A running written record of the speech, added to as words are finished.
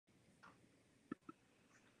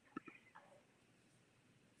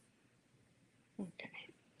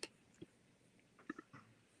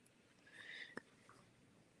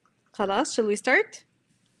خلاص, shall we start?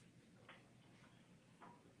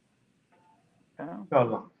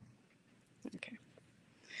 Okay.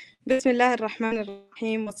 بسم الله الرحمن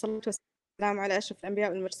الرحيم والصلاة والسلام على أشرف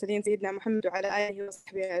الأنبياء والمرسلين سيدنا محمد وعلى آله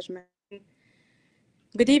وصحبه أجمعين.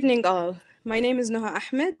 Good evening all. My name is Noha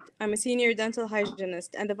Ahmed. I'm a senior dental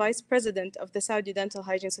hygienist and the vice president of the Saudi Dental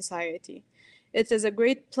Hygiene Society. It is a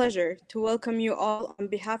great pleasure to welcome you all on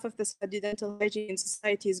behalf of the Saudi Dental Hygiene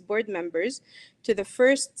Society's board members to the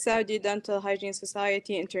first Saudi Dental Hygiene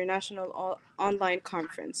Society International Online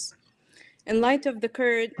Conference. In light of the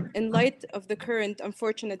current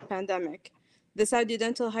unfortunate pandemic, the Saudi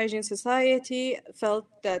Dental Hygiene Society felt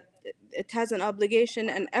that it has an obligation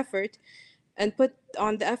and effort and put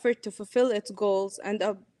on the effort to fulfill its goals and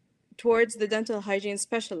towards the dental hygiene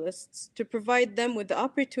specialists to provide them with the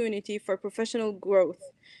opportunity for professional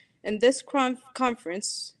growth. In this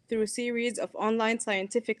conference, through a series of online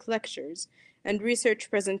scientific lectures and research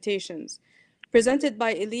presentations, presented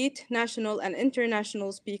by elite national and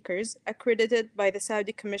international speakers accredited by the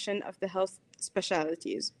Saudi Commission of the Health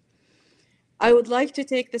Specialties. I would like to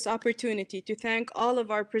take this opportunity to thank all of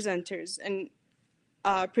our presenters and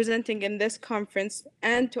presenting in this conference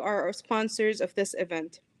and to our sponsors of this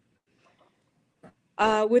event.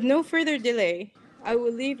 With no further delay, I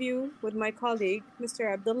will leave you with my colleague,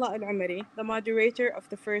 Mr. Abdullah Al-Umari, the moderator of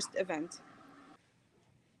the first event.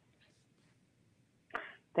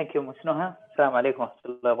 Thank you, Ms. Noha. Assalamu alaikum wa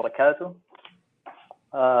rahmatullahi wa barakatuh.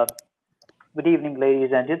 Good evening,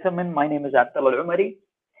 ladies and gentlemen. My name is Abdullah Al-Umari.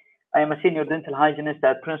 I am a senior dental hygienist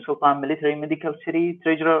at Prince Sultan Military Medical City,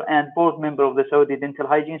 treasurer and board member of the Saudi Dental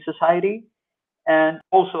Hygiene Society, and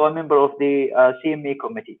also a member of the CME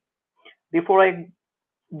committee. Before I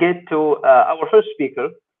get to our first speaker,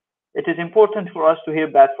 it is important for us to hear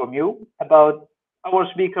back from you about our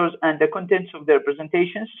speakers and the contents of their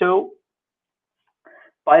presentations. So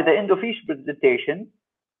by the end of each presentation,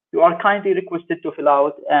 you are kindly requested to fill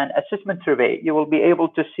out an assessment survey. You will be able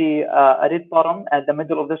to see a red button at the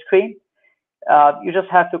middle of the screen. You just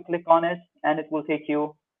have to click on it and it will take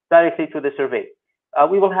you directly to the survey.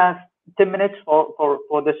 We will have 10 minutes for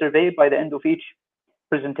the survey by the end of each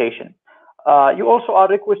presentation. You also are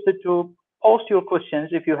requested to post your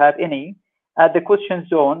questions, if you have any, at the question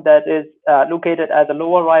zone that is located at the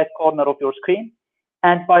lower right corner of your screen.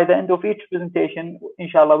 And by the end of each presentation,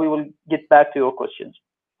 inshallah, we will get back to your questions.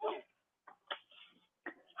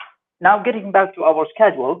 Now, getting back to our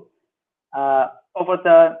schedule, over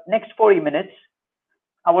the next 40 minutes,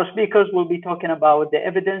 our speakers will be talking about the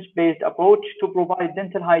evidence-based approach to provide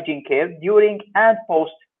dental hygiene care during and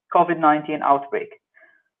post COVID-19 outbreak.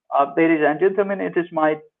 Ladies and gentlemen, it is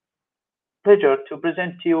my pleasure to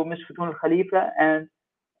present to you Ms. Futun Alkhalifah and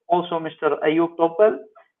also Mr. Ayoub Tobbal.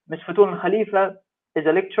 Ms. Futun Alkhalifah is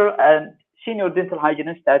a lecturer and senior dental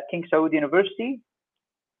hygienist at King Saud University,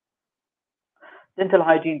 Dental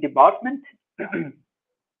Hygiene Department.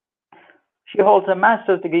 She holds a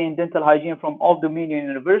master's degree in dental hygiene from Old Dominion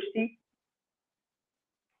University.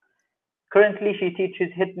 Currently, she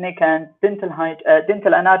teaches head, neck, and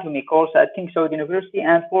dental anatomy course at King Saud University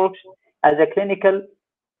and works as a clinical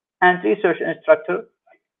and research instructor.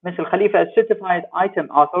 Ms. Alkhalifah is certified item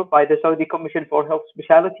author by the Saudi Commission for Health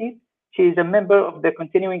Specialties. She is a member of the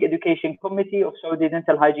Continuing Education Committee of Saudi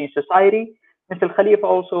Dental Hygiene Society. Ms.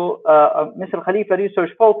 Alkhalifah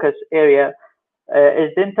research focus area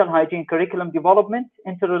is dental hygiene curriculum development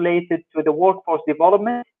interrelated to the workforce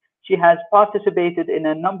development. She has participated in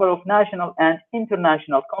a number of national and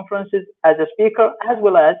international conferences as a speaker, as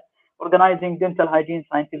well as organizing dental hygiene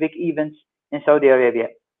scientific events in Saudi Arabia.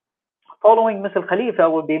 Following Ms.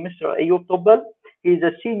 Alkhalifah will be Mr. Ayoub Tobbal. He is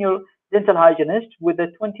a senior dental hygienist with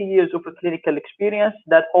 20 years of clinical experience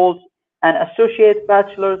that holds an associate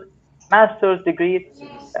bachelor's master's degree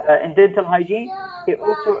in dental hygiene. He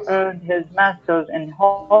also earned his master's in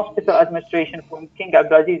hospital administration from King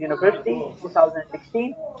Abdulaziz University in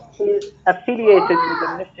 2016. He is affiliated with the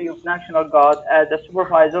Ministry of National Guard as a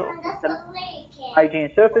supervisor of dental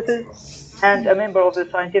hygiene services and a member of the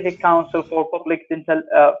Scientific Council for Public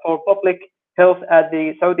Health at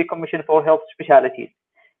the Saudi Commission for Health Specialties.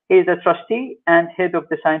 He is a trustee and head of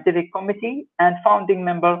the Scientific Committee and founding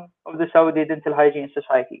member of the Saudi Dental Hygiene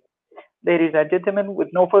Society. Ladies and gentlemen, with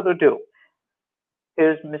no further ado,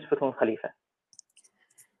 here's Ms. Futun Alkhalifah.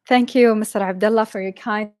 Thank you, Mr. Abdullah, for your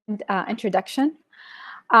kind introduction.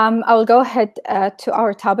 I will go ahead to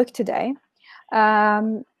our topic today.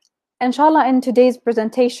 Inshallah, in today's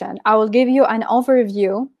presentation, I will give you an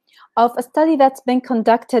overview of a study that's been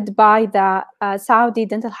conducted by the Saudi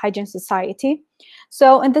Dental Hygiene Society.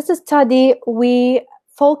 So in this study, we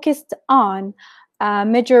focused on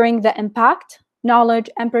measuring the impact knowledge,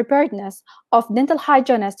 and preparedness of dental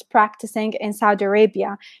hygienists practicing in Saudi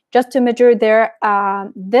Arabia, just to measure their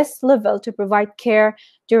this level to provide care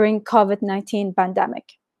during COVID-19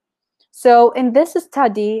 pandemic. So in this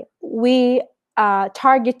study, we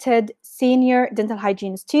targeted senior dental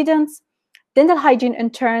hygiene students, dental hygiene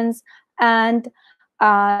interns, and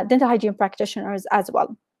dental hygiene practitioners as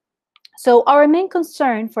well. So our main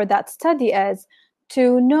concern for that study is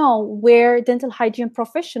to know where dental hygiene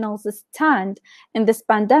professionals stand in this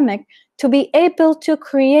pandemic, to be able to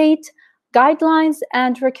create guidelines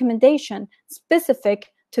and recommendations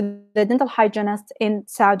specific to the dental hygienists in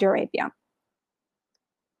Saudi Arabia.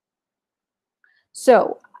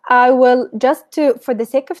 So I will for the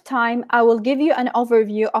sake of time, I will give you an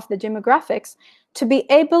overview of the demographics to be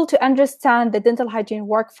able to understand the dental hygiene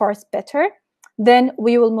workforce better. Then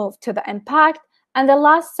we will move to the impact. And the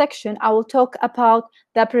last section, I will talk about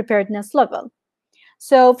the preparedness level.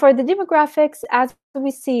 So for the demographics, as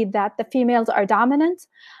we see that the females are dominant,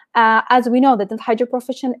 as we know that the hygiene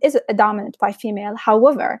profession is dominant by female.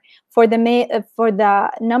 However, for the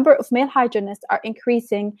number of male hygienists are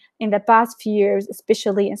increasing in the past few years,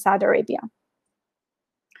 especially in Saudi Arabia.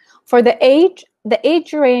 For the age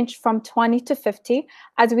range from 20 to 50,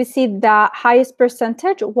 as we see the highest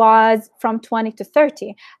percentage was from 20 to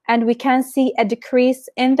 30, and we can see a decrease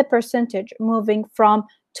in the percentage moving from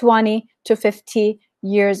 20 to 50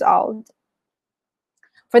 years old.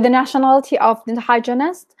 For the nationality of the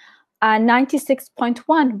hygienists,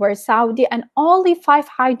 96.1 were Saudi and only 5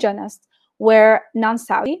 hygienists were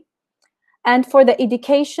non-Saudi. And for the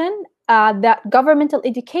education, that governmental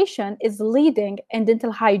education is leading in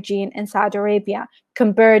dental hygiene in Saudi Arabia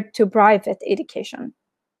compared to private education.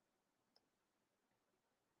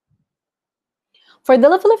 For the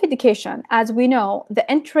level of education, as we know, the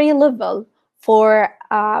entry level for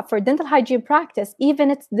dental hygiene practice,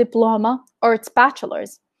 even its diploma or its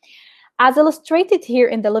bachelor's, as illustrated here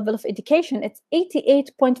in the level of education, it's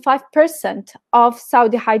 88.5% of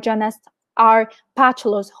Saudi hygienists are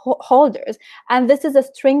bachelor's holders, and this is a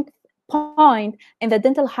strength point in the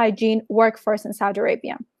dental hygiene workforce in Saudi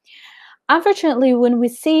Arabia. Unfortunately, when we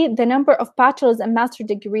see the number of bachelor's and master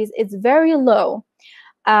degrees, it's very low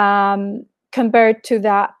compared to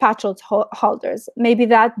the bachelor's holders. Maybe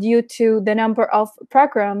that due to the number of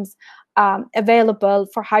programs available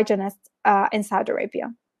for hygienists in Saudi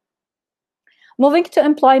Arabia. Moving to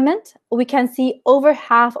employment, we can see over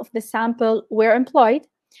half of the sample were employed,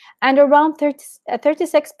 and around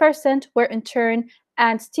 36% were intern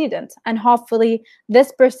and student, and hopefully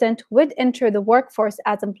this percent would enter the workforce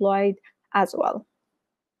as employed as well.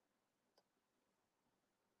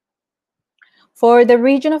 For the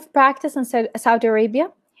region of practice in Saudi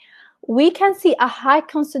Arabia, we can see a high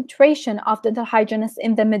concentration of dental hygienists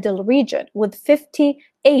in the middle region with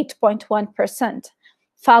 58.1%,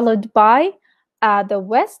 followed by the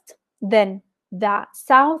west, then the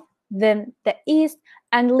south, then the east,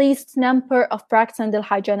 and least number of practicing dental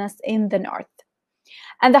hygienists in the north.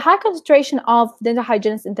 And the high concentration of dental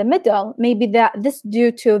hygienists in the middle may be this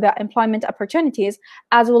due to the employment opportunities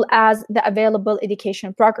as well as the available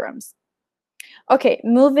education programs. Okay,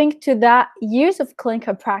 moving to the years of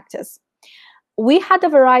clinical practice. We had a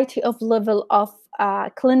variety of level of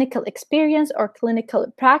clinical experience or clinical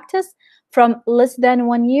practice from less than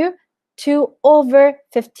 1 year to over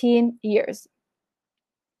 15 years.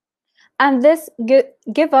 And this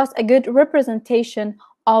give us a good representation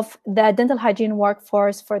of the dental hygiene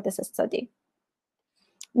workforce for this study.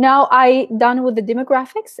 Now I'm done with the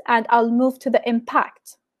demographics and I'll move to the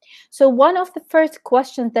impact. So one of the first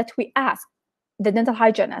questions that we ask the dental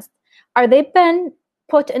hygienist, are they been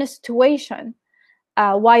put in a situation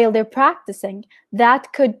while they're practicing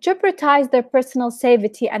that could jeopardize their personal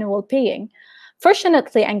safety and well-being?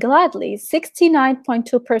 Fortunately and gladly,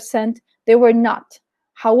 69.2% they were not.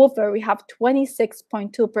 However, we have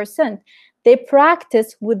 26.2%. They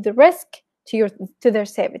practice with the risk to their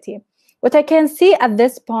safety. What I can see at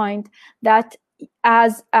this point that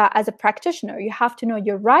as a practitioner, you have to know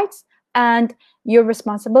your rights and your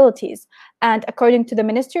responsibilities. And according to the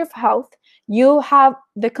Ministry of Health, you have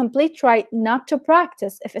the complete right not to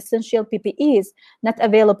practice if essential PPE is not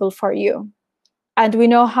available for you. And we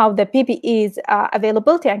know how the PPE's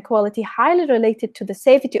availability and quality highly related to the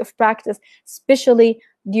safety of practice, especially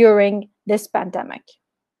during this pandemic.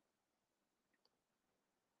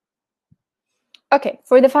 Okay,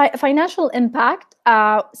 for the financial impact,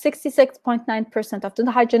 66.9% of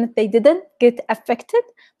dental hygienists, they didn't get affected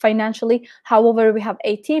financially. However, we have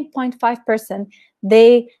 18.5%,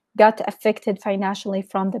 they got affected financially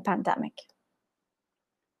from the pandemic.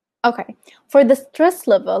 Okay, for the stress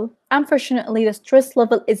level, unfortunately, the stress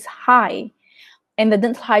level is high in the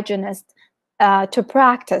dental hygienist to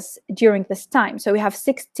practice during this time. So we have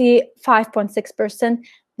 65.6%.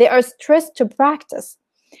 They are stressed to practice.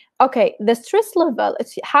 Okay, the stress level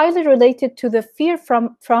is highly related to the fear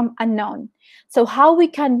from unknown. So how we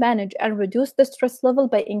can manage and reduce the stress level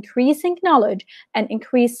by increasing knowledge and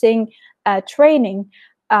increasing training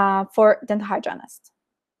for dental hygienists,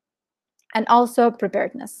 and also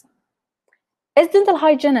preparedness. As dental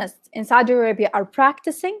hygienists in Saudi Arabia are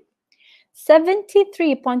practicing,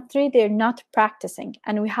 73.3 they're not practicing,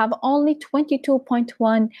 and we have only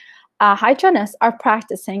 22.1 hygienists are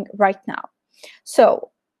practicing right now.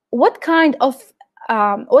 So what kind of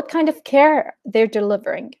care they're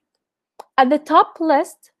delivering? At the top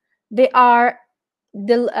list, they are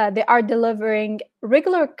delivering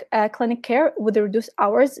regular clinic care with reduced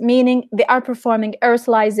hours, meaning they are performing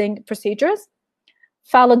aerosolizing procedures,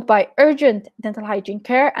 followed by urgent dental hygiene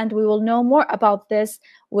care, and we will know more about this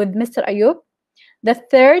with Mr. Ayoub. The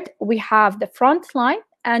third, we have the front line,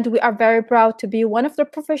 and we are very proud to be one of the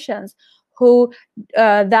professions who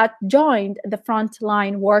that joined the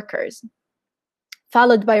frontline workers,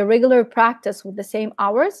 followed by regular practice with the same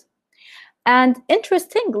hours. And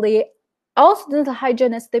interestingly, also dental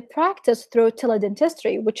hygienists, they practice through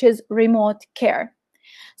teledentistry, which is remote care.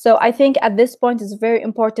 So I think at this point it's very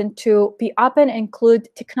important to be open and include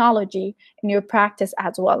technology in your practice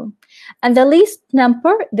as well. And the least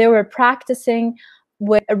number, they were practicing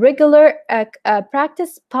with a regular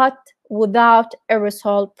practice, but without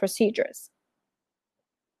aerosol procedures.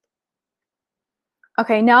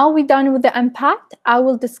 Okay, now we're done with the impact. I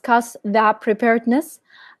will discuss the preparedness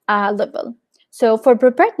level. So for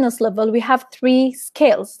preparedness level, we have 3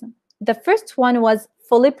 scales. The first one was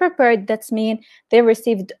fully prepared. That means they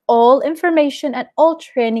received all information and all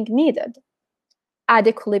training needed.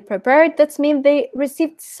 Adequately prepared, that means they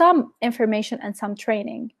received some information and some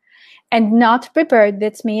training. And not prepared,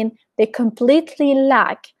 that means they completely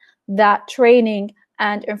lack that training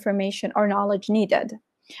and information or knowledge needed.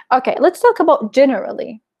 Okay, let's talk about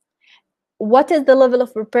generally. What is the level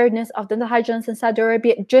of preparedness of dental hygienists in Saudi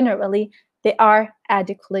Arabia? Generally, they are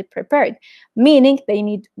adequately prepared, meaning they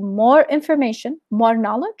need more information, more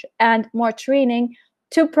knowledge, and more training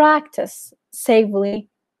to practice safely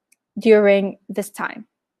during this time.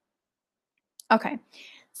 Okay,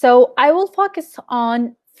 so I will focus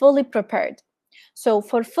on fully prepared. So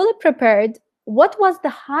for fully prepared, what was the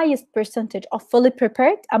highest percentage of fully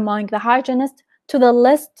prepared among the hygienists to the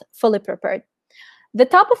list fully prepared? The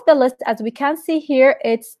top of the list, as we can see here,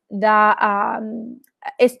 it's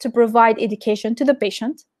is to provide education to the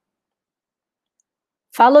patient,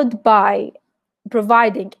 followed by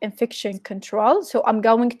providing infection control. So I'm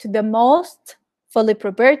going to the most fully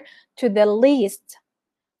prepared to the least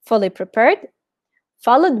fully prepared,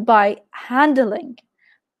 followed by handling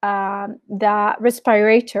the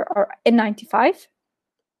respirator or N95,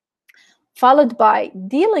 followed by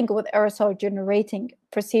dealing with aerosol generating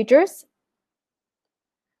procedures,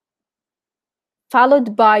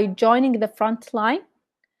 followed by joining the front line,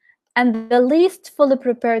 and the least fully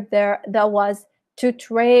prepared there, that was to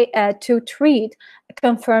treat a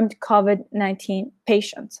confirmed COVID-19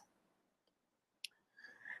 patient.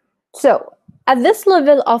 So at this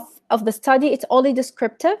level of the study, it's only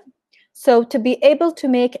descriptive. So to be able to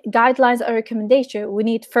make guidelines or recommendation, we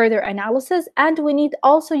need further analysis, and we need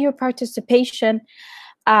also your participation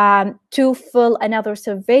to fill another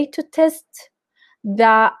survey to test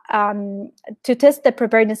the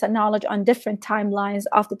preparedness and knowledge on different timelines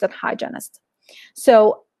of the dental hygienist.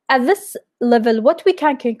 So at this level, what we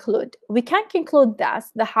can conclude? We can conclude that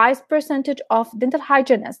the highest percentage of dental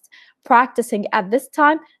hygienists practicing at this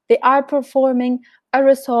time, they are performing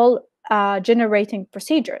aerosol generating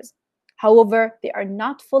procedures. However, they are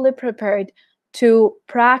not fully prepared to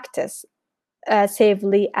practice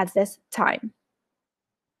safely at this time.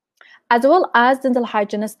 As well as dental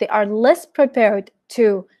hygienists, they are less prepared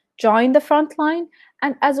to join the front line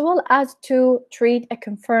and as well as to treat a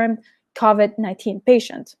confirmed COVID-19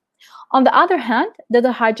 patient. On the other hand,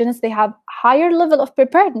 dental hygienists, they have higher level of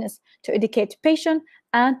preparedness to educate patient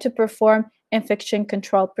and to perform infection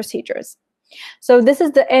control procedures. So this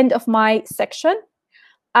is the end of my section.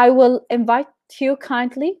 I will invite you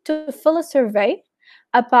kindly to fill a survey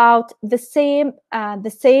about the same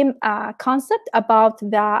concept about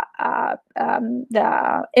the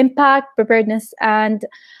impact, preparedness, and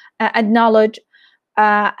knowledge.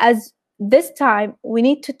 As this time, we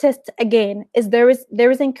need to test again: there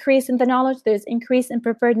is increase in the knowledge, there is increase in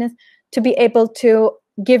preparedness to be able to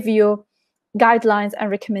give you guidelines and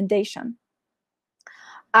recommendation.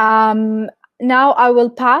 Now I will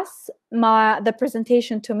pass the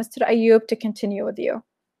presentation to Mr. Ayoub to continue with you.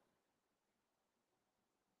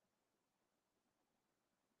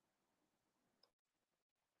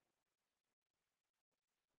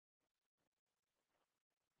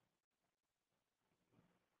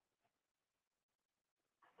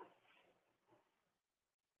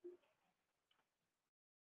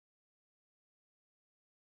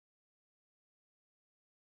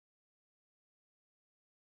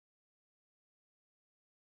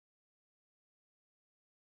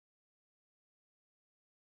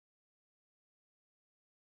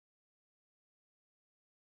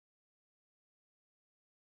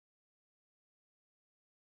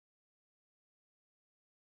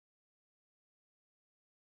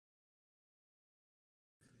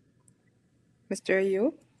 Mr.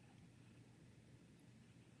 Ayoub?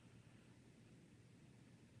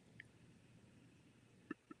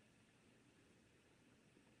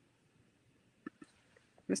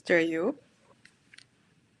 Mr. Ayoub?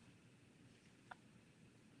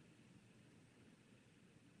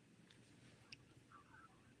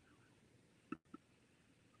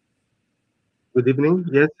 Good evening.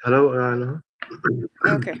 Yes, hello.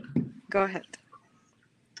 Okay, go ahead.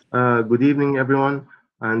 Good evening, everyone,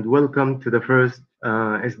 and welcome to the first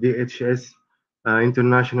SDHS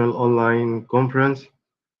International Online Conference.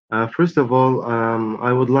 First of all,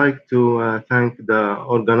 I would like to thank the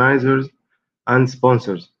organizers and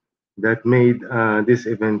sponsors that made this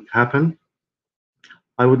event happen.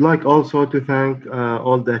 I would like also to thank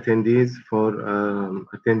all the attendees for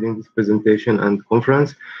attending this presentation and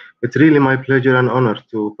conference. It's really my pleasure and honor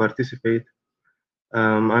to participate.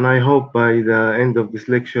 And I hope by the end of this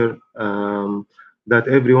lecture that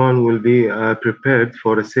everyone will be prepared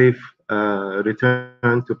for a safe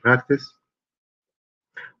return to practice,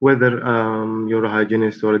 whether you're a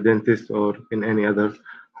hygienist or a dentist or in any other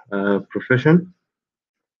profession.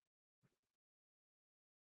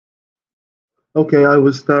 Okay, I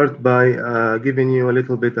will start by giving you a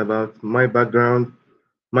little bit about my background.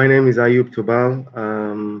 My name is Ayoub Tobbal.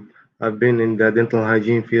 I've been in the dental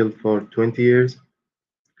hygiene field for 20 years.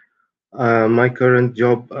 My current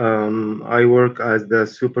job, I work as the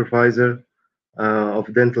supervisor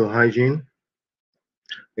of dental hygiene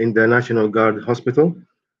in the National Guard Hospital.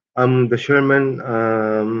 I'm the chairman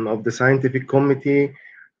of the scientific committee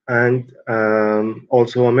and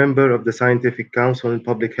also a member of the Scientific Council in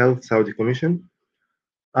Public Health Saudi Commission.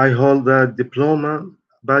 I hold a diploma,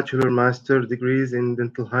 bachelor, master degrees in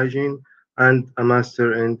dental hygiene and a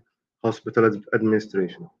master in hospital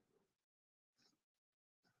administration.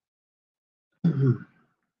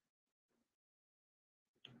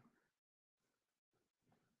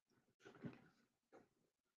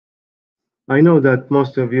 I know that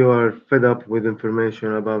most of you are fed up with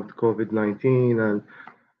information about COVID-19,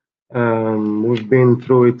 and we've been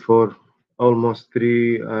through it for almost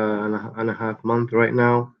three and a half months right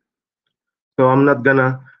now. So I'm not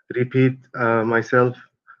gonna repeat myself.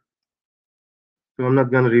 Or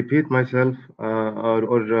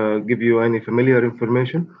give you any familiar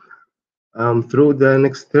information. Through the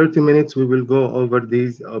next 30 minutes, we will go over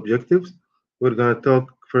these objectives. We're going to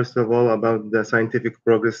talk, first of all, about the scientific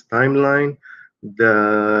progress timeline,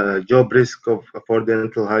 the job risk for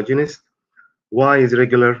dental hygienists, why is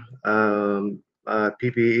regular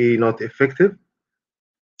PPE not effective.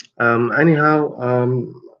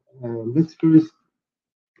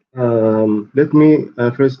 Let me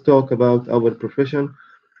first talk about our profession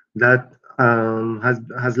that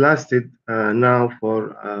has lasted now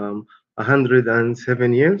for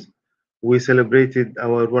 107 years. We celebrated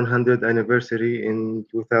our 100th anniversary in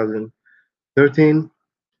 2013.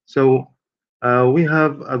 So we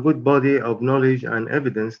have a good body of knowledge and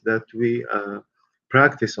evidence that we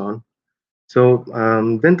practice on. So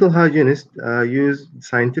dental hygienists use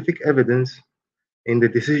scientific evidence in the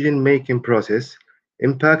decision-making process,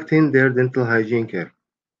 impacting their dental hygiene care.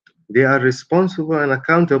 They are responsible and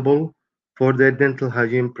accountable for their dental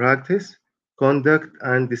hygiene practice, conduct,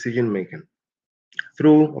 and decision-making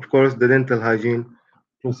through, of course, the dental hygiene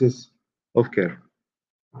process of care.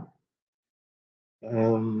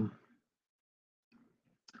 The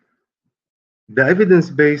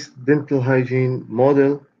evidence-based dental hygiene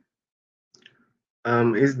model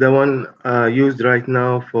is the one used right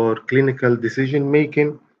now for clinical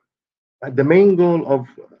decision-making. The main goal of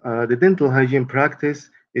the dental hygiene practice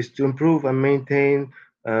is to improve and maintain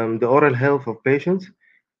the oral health of patients.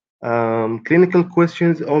 Clinical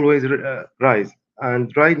questions always rise,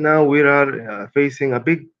 and right now we are facing a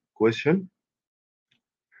big question.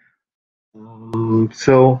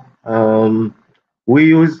 We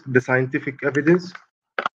use the scientific evidence.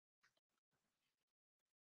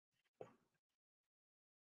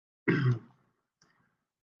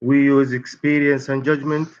 We use experience and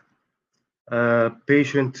judgment,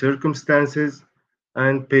 patient circumstances,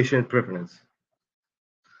 and patient preference.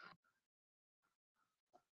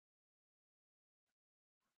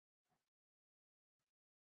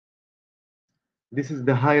 This is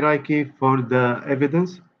the hierarchy for the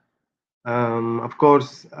evidence. Of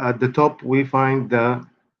course, at the top, we find the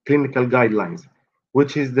clinical guidelines,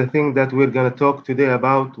 which is the thing that we're going to talk today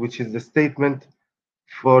about, which is the statement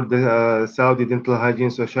for the Saudi Dental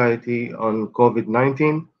Hygiene Society on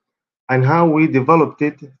COVID-19 and how we developed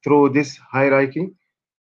it through this hierarchy.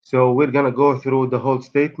 So we're going to go through the whole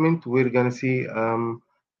statement. We're going to see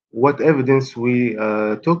what evidence we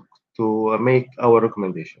took to make our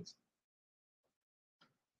recommendations.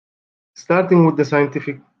 Starting with the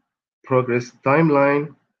scientific progress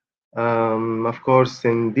timeline, of course,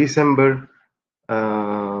 in December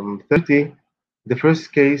 30, the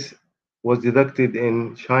first case was detected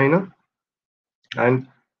in China, and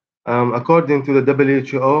according to the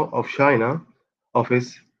WHO of China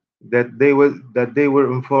office, that they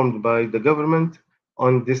were informed by the government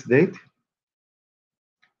on this date,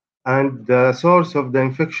 and the source of the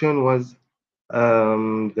infection was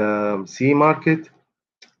the sea market.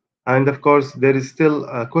 And of course, there is still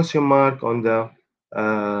a question mark on the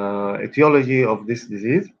etiology of this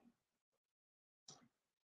disease.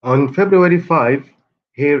 On February 5,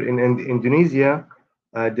 here in Indonesia,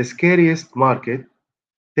 the scariest market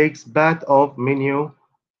takes bat of menu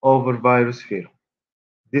over virus fear.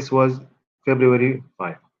 This was February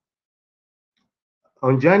 5.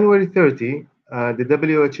 On January 30, the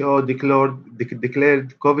WHO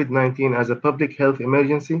declared COVID-19 as a public health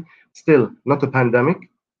emergency, still not a pandemic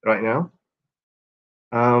right now.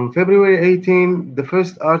 February 18, the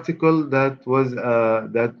first article that was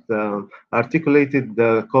articulated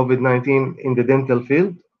the COVID-19 in the dental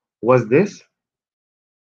field was this,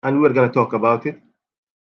 and we're going to talk about it.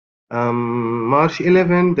 March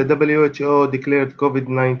 11, the WHO declared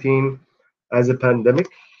COVID-19 as a pandemic,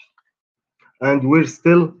 and we're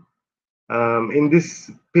still in this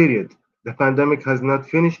period. The pandemic has not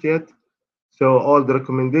finished yet, so all the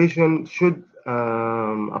recommendations should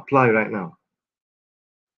apply right now.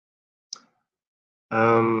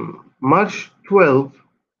 March 12,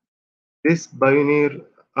 this pioneer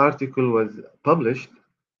article was published,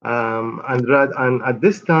 and at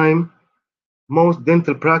this time, most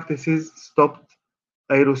dental practices stopped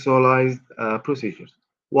aerosolized procedures.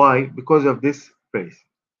 Why? Because of this phrase.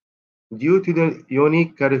 Due to the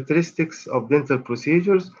unique characteristics of dental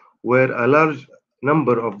procedures, where a large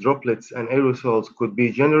number of droplets and aerosols could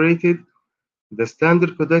be generated, the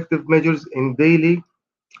standard protective measures in daily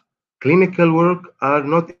clinical work are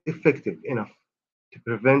not effective enough to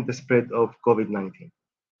prevent the spread of COVID-19.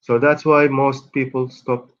 So that's why most people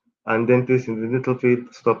stopped, and dentists in the dental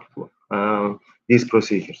field stopped these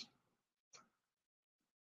procedures.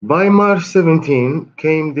 By March 17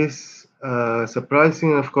 came this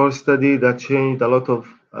surprising, of course, study that changed a lot of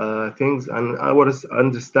things and our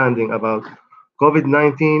understanding about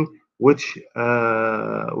COVID-19, which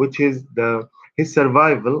is his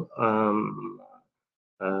survival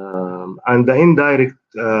and the indirect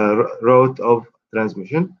route of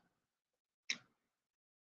transmission.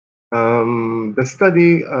 The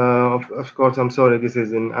study, of course, I'm sorry, this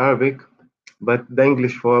is in Arabic, but the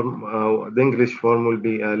English form will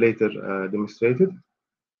be later demonstrated.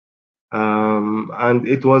 And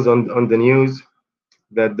it was on the news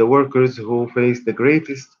that the workers who face the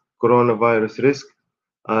greatest coronavirus risk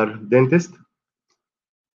are dentists.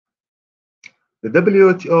 The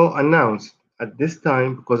WHO announced at this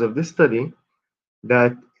time, because of this study,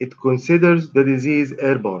 that it considers the disease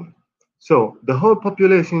airborne. So the whole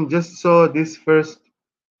population just saw this first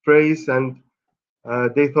phrase and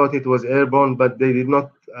they thought it was airborne, but they did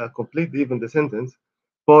not complete even the sentence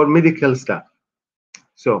for medical staff.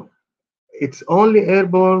 So it's only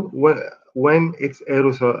airborne when it's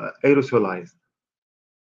aerosolized.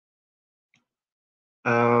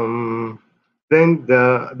 Then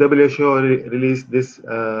the WHO released this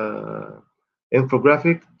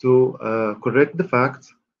infographic to correct the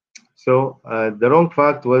facts. So the wrong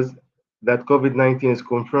fact was that COVID-19 is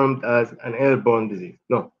confirmed as an airborne disease.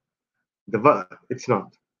 No, it's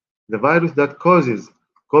not. The virus that causes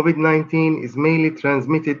COVID-19 is mainly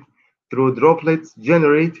transmitted through droplets,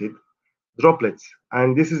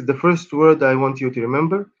 and this is the first word I want you to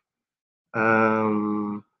remember.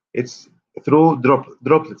 It's through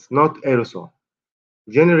droplets, not aerosol,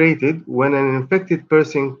 generated when an infected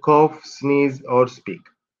person coughs, sneezes, or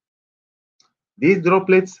speaks. These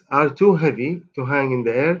droplets are too heavy to hang in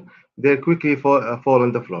the air. They quickly fall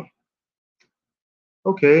on the floor.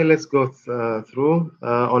 Okay, let's go through.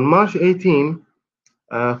 On March 18,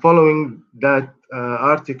 following that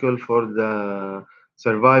article for the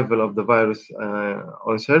survival of the virus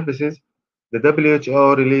on surfaces, the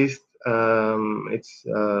WHO released its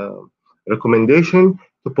recommendation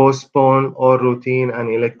to postpone all routine and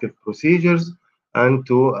elective procedures and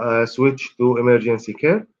to switch to emergency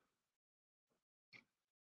care.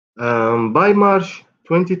 By March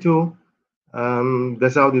 22, the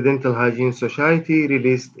Saudi Dental Hygiene Society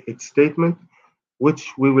released its statement,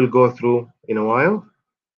 which we will go through in a while.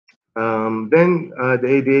 Then the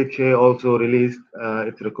ADHA also released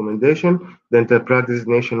its recommendation. Dental practices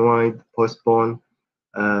nationwide postpone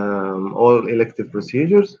all elective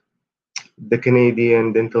procedures. The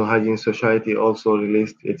Canadian Dental Hygiene Society also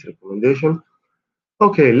released its recommendation.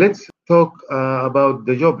 Okay, let's talk about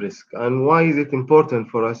the job risk and why is it important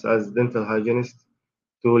for us as dental hygienists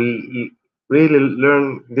to really learn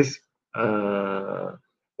this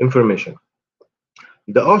information.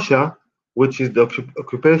 The OSHA, which is the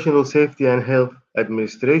Occupational Safety and Health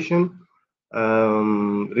Administration,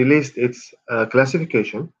 released its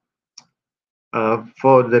classification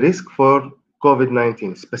for the risk for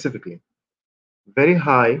COVID-19 specifically. Very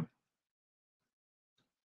high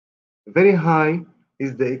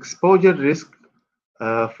is the exposure risk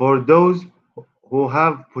for those who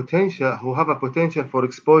have a potential for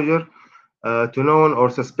exposure to known or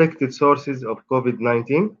suspected sources of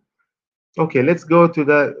COVID-19. Okay, let's go to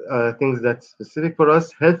the things that's specific for us.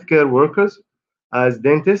 Healthcare workers, as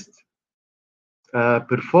dentists,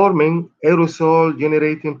 performing aerosol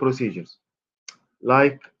generating procedures,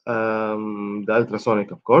 like the ultrasonic,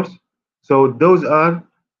 of course. So those are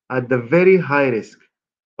at the very high risk,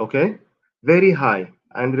 okay? Very high.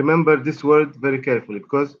 And remember this word very carefully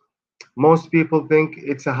because most people think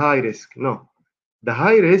it's a high risk. No, the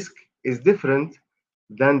high risk is different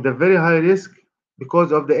than the very high risk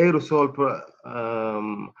because of the aerosol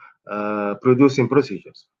producing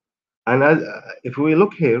procedures. And if we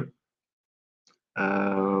look here,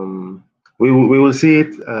 we will see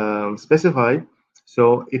it specified.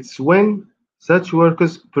 So it's when such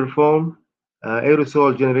workers perform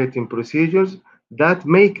aerosol generating procedures that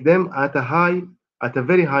make them at a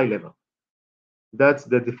very high level. That's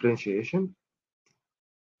the differentiation.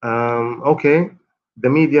 Okay, the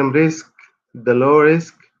medium risk, the low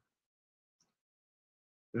risk.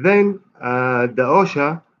 Then the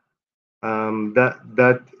OSHA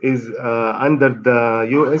that is under the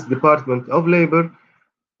U.S. Department of Labor,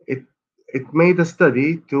 it made a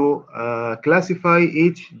study to classify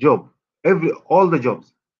each job, all the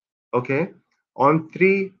jobs, okay, on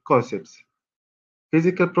 3 concepts: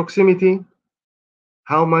 physical proximity,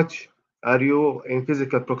 how much are you in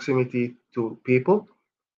physical proximity to people;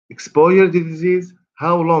 exposure to disease,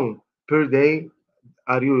 how long per day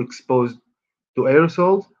are you exposed to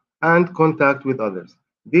aerosols; and contact with others.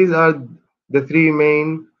 These are the 3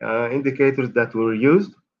 main indicators that were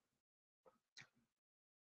used.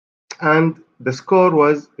 And the score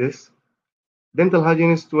was this: dental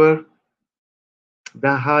hygienists were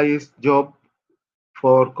the highest job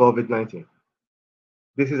for COVID-19.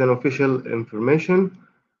 This is an official information.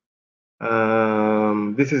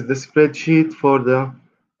 This is the spreadsheet for the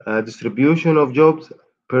distribution of jobs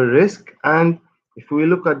per risk. And if we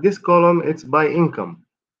look at this column, it's by income,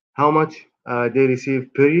 how much they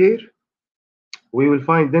receive per year. We will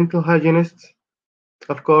find dental hygienists,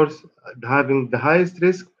 of course, having the highest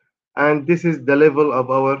risk, and this is the level of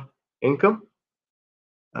our income.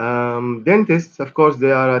 Dentists, of course,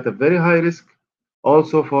 they are at a very high risk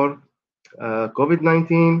also for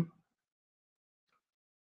COVID-19.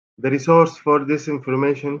 The resource for this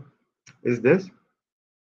information is this.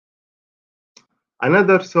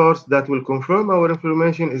 Another source that will confirm our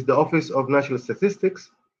information is the Office of National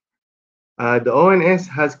Statistics. The ONS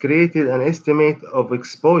has created an estimate of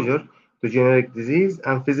exposure to generic disease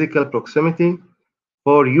and physical proximity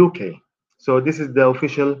for UK. So this is the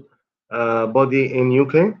official body in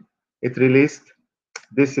UK. It released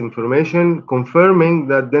this information confirming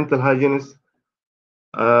that dental hygienists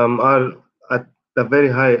are at the very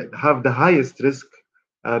high, have the highest risk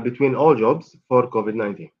between all jobs for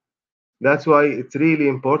COVID-19. That's why it's really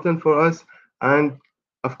important for us, and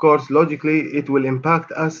of course, logically, it will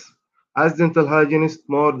impact us as dental hygienists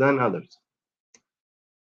more than others.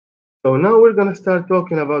 So now we're going to start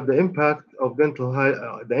talking about the impact of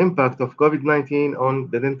COVID-19 on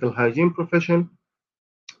the dental hygiene profession.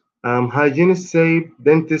 Hygienists say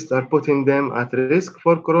dentists are putting them at risk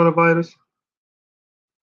for coronavirus.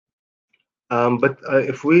 But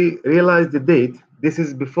if we realize the date, this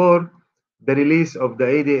is before the release of the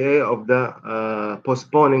ADA of the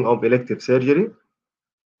postponing of elective surgery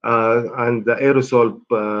and the aerosol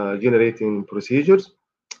generating procedures.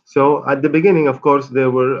 So at the beginning, of course, there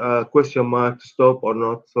were question marks to stop or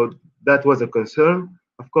not. So that was a concern,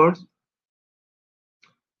 of course.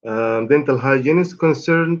 Dental hygienists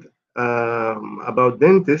concerned about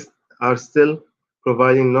dentists are still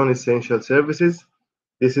providing non-essential services.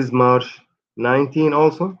 This is March 19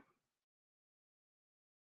 also.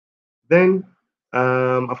 Then,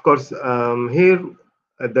 of course, here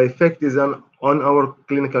the effect is on our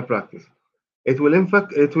clinical practice. It will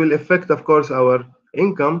affect, of course, our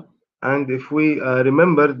income. And if we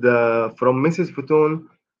remember from Mrs. Futun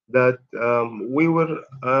that we were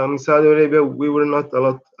in Saudi Arabia, we were not a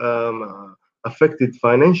lot affected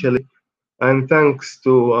financially, and thanks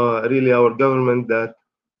to really our government that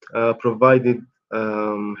provided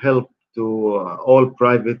help to all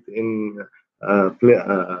private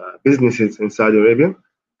businesses in Saudi Arabia.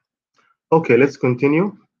 Okay, let's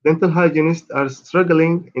continue. Dental hygienists are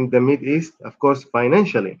struggling in the Mid East, of course,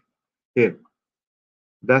 financially here.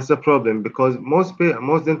 That's the problem because most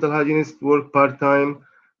dental hygienists work part-time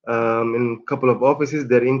in a couple of offices.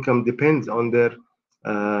 Their income depends on their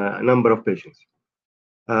number of patients.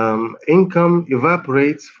 Income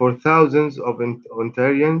evaporates for thousands of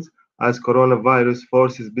Ontarians as coronavirus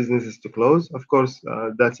forces businesses to close. Of course,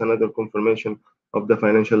 that's another confirmation of the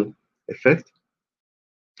financial effect.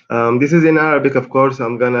 This is in Arabic, of course.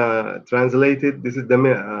 I'm gonna translate it. This is the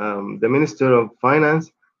Minister of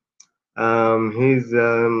Finance. He's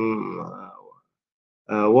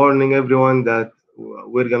warning everyone that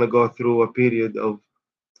we're gonna go through a period of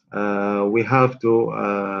we have to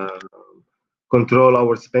control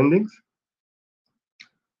our spendings.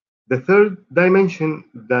 The third dimension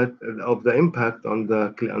that of the impact on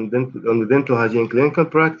the dental hygiene clinical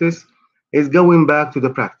practice is going back to the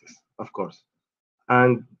practice, of course,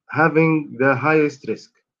 and having the highest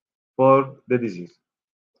risk for the disease.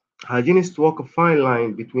 Hygienists walk a fine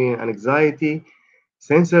line between anxiety,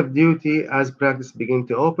 sense of duty as practice begin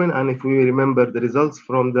to open, and if we remember the results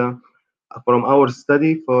from our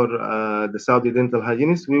study for the Saudi dental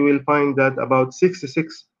hygienists, we will find that about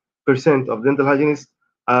 66% of dental hygienists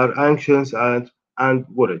are anxious and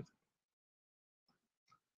worried.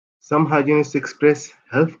 Some hygienists express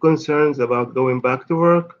health concerns about going back to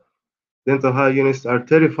work. Dental hygienists are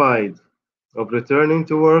terrified of returning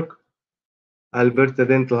to work. Alberta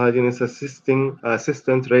dental hygienist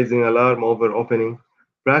assistant raising alarm over opening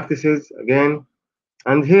practices again.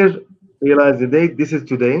 And here, realize the date. This is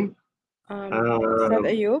today. أستاذ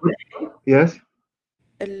أيوب Yes.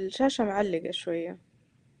 الشاشة معلقة شوية.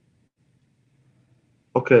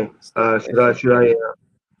 Okay. So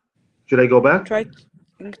Should I go back?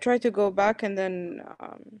 Try to go back and then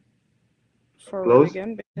forward Close.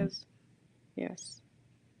 again because yes.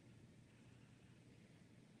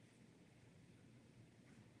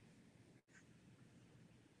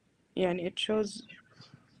 يعني it shows.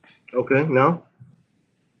 Okay. Now.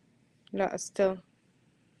 لا still.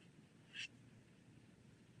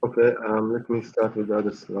 Okay. Let me start with the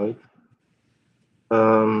other slide.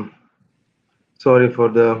 Sorry for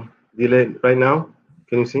the delay. Right now,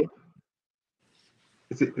 can you see?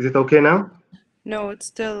 Is it okay now? No, it's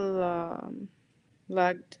still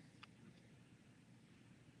lagged.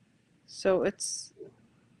 So it's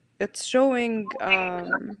showing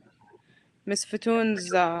Miss Futun's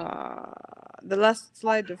the last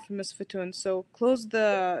slide of Miss Futun. So close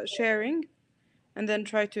the sharing and then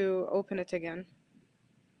try to open it again.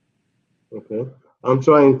 Okay. I'm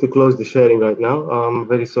trying to close the sharing right now. I'm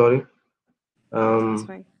very sorry. That's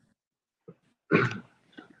fine.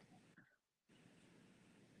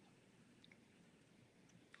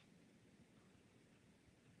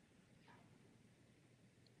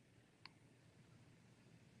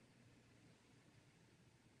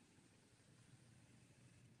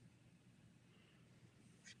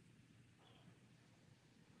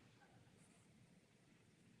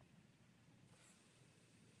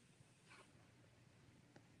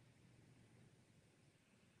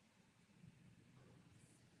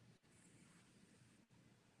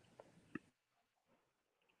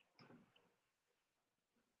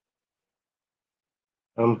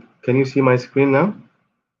 Can you see my screen now?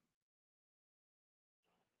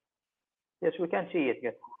 Yes, we can see it.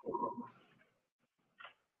 Yes.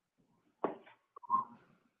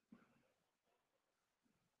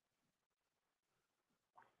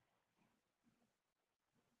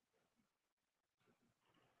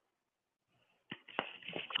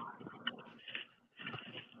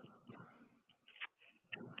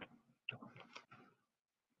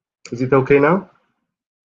 Is it okay now?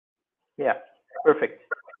 Yeah, perfect.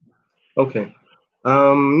 Okay.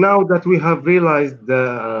 Now that we have realized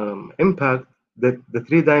the impact, that the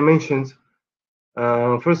three dimensions,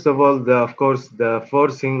 first of all, of course, the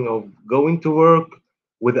forcing of going to work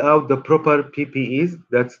without the proper PPEs,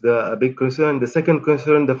 that's a big concern. The second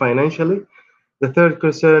concern, the financially. The third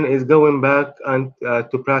concern is going back and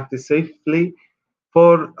to practice safely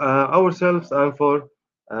for ourselves and for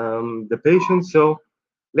the patients. So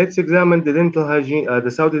let's examine the dental hygiene,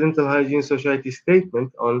 the Saudi Dental Hygiene Society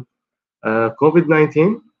statement on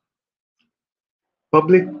COVID-19.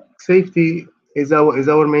 Public safety is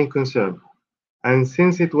our main concern. And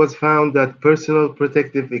since it was found that personal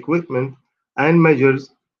protective equipment and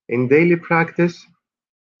measures in daily practice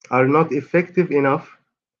are not effective enough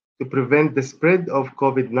to prevent the spread of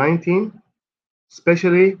COVID-19,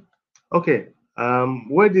 especially, okay,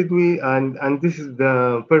 where did we, and this is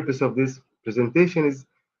the purpose of this presentation, is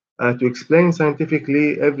to explain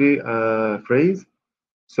scientifically every phrase.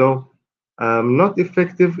 So not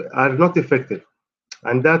effective are not effective.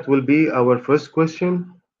 And that will be our first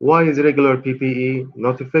question. Why is regular PPE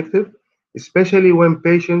not effective? Especially when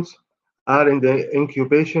patients are in the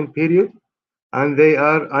incubation period and they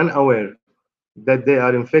are unaware that they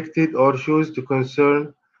are infected or choose to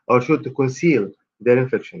concern or should to conceal their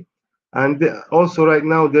infection. And also right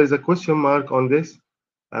now there's a question mark on this.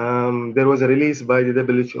 There was a release by the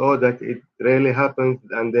WHO that it rarely happened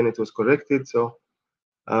and then it was corrected. So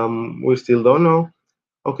we still don't know.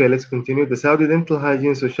 Okay, let's continue. The Saudi Dental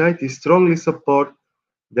Hygiene Society strongly support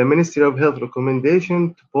the Ministry of Health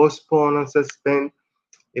recommendation to postpone and suspend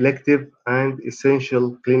elective and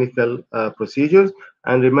essential clinical procedures.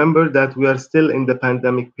 And remember that we are still in the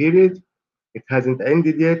pandemic period. It hasn't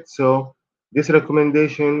ended yet, so this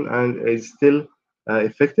recommendation is still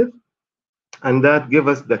effective. And that gives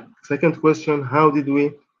us the second question: how did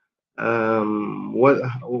we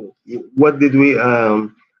what did we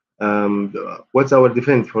what's our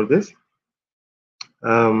defense for this?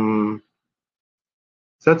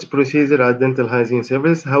 Such procedure are dental hygiene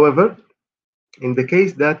services. However, in the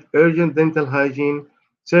case that urgent dental hygiene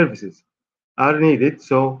services are needed,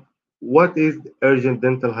 so what is urgent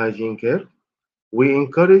dental hygiene care? We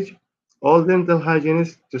encourage all dental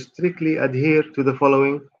hygienists to strictly adhere to the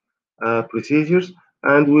following procedures,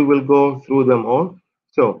 and we will go through them all.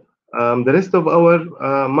 So the rest of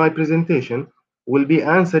my presentation will be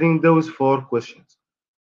answering those 4 questions.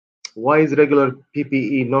 Why is regular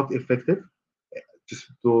PPE not effective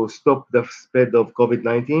to stop the spread of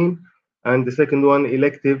COVID-19? And the second one,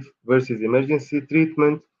 elective versus emergency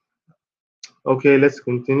treatment. Okay, let's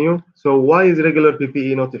continue. So why is regular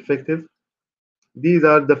PPE not effective? These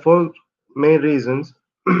are the 4 main reasons.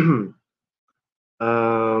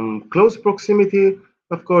 Close proximity,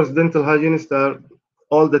 of course, dental hygienists are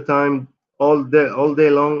all the time, all day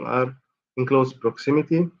long are in close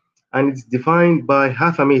proximity, and it's defined by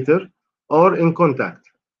half a meter or in contact.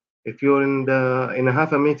 If you're in a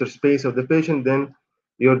half a meter space of the patient, then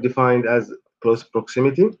you're defined as close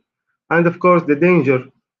proximity. And of course, the danger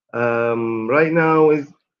right now is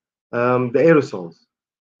the aerosols,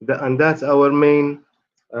 and that's our main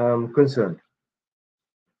concern.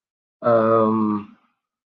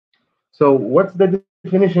 So what's the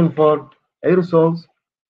definition for aerosols?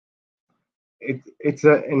 It's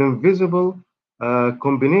an invisible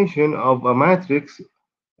combination of a matrix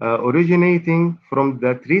originating from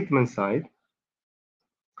the treatment side.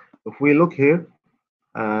 If we look here,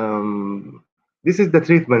 this is the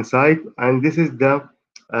treatment side, and this is the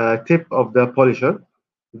tip of the polisher.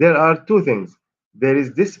 There are 2 things. There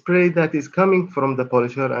is this spray that is coming from the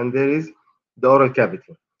polisher, and there is the oral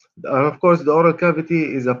cavity. And of course, the oral cavity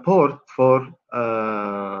is a port for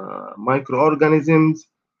microorganisms,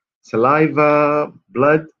 saliva,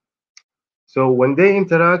 blood. So when they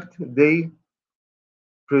interact, they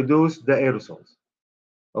produce the aerosols.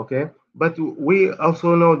 Okay, but we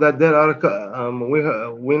also know that there are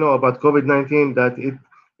we know about COVID-19 that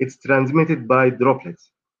it's transmitted by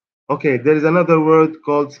droplets. Okay, there is another word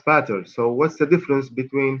called spatter. So what's the difference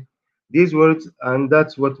between these words? And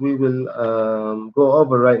that's what we will go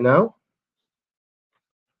over right now,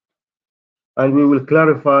 and we will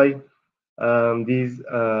clarify these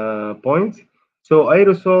points. So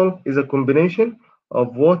aerosol is a combination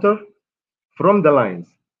of water from the lines,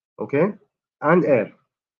 okay, and air.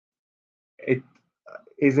 It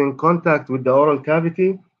is in contact with the oral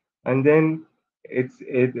cavity, and then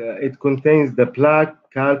it contains the plaque,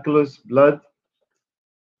 calculus, blood,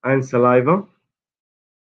 and saliva.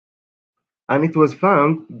 And it was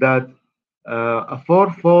found that a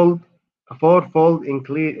fourfold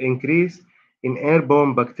increase in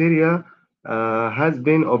airborne bacteria has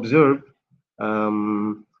been observed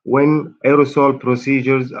when aerosol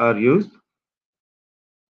procedures are used.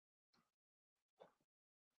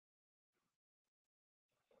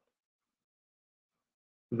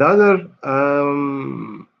 The other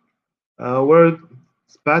word,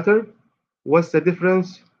 spatter, what's the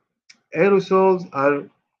difference? Aerosols are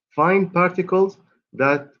fine particles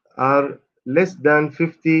that are less than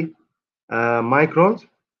 50 microns,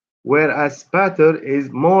 whereas spatter is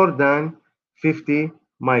more than 50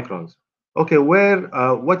 microns. Okay,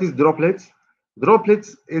 what is droplets?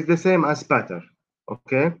 Droplets is the same as spatter.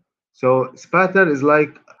 Okay, so spatter is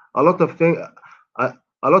like a lot of things, a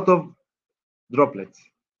lot of droplets.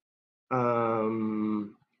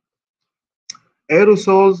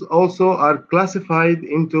 Aerosols also are classified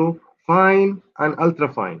into fine and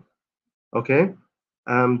ultrafine. Okay,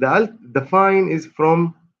 the fine is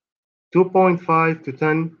from 2.5 to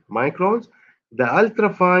 10 microns. The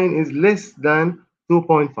ultrafine is less than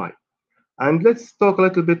 2.5. And let's talk a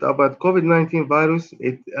little bit about COVID-19 virus.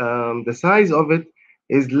 The size of it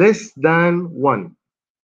is less than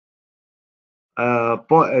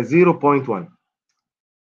 0.1.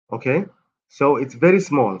 Okay, so it's very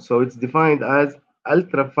small. So it's defined as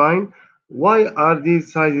ultra fine. Why are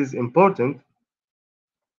these sizes important?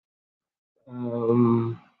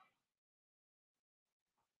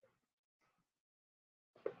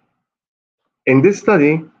 In this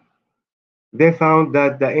study, they found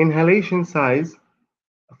that the inhalation size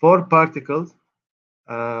for particles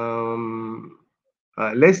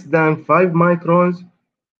less than 5 microns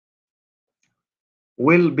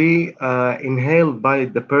will be inhaled by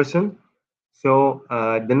the person. So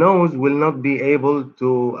the nose will not be able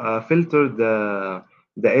to filter the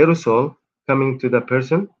aerosol coming to the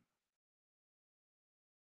person.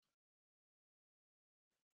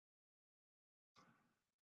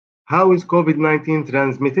 How is COVID-19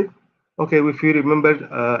 transmitted? Okay, if you remember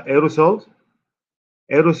aerosols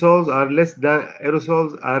are less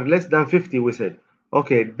than 50, we said.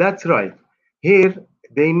 Okay, that's right. Here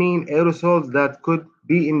they mean aerosols that could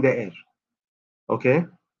be in the air. Okay,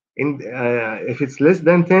 if it's less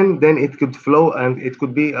than 10, then it could flow and it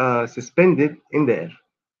could be suspended in the air.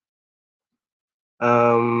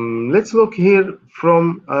 Let's look here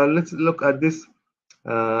from let's look at this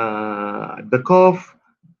the cough.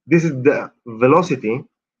 This is the velocity.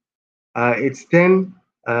 It's 10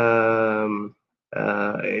 per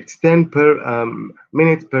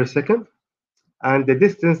minute per second, and the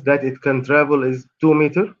distance that it can travel is 2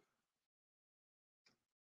 meters.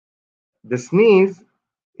 The sneeze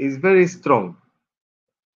is very strong.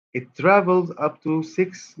 It travels up to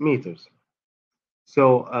 6 meters.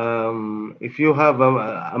 So if you have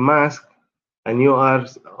a mask and you are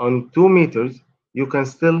on 2 meters, you can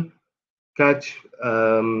still catch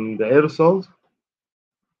the aerosols.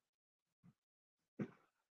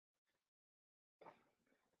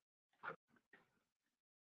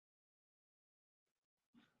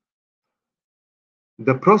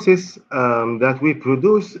 The process that we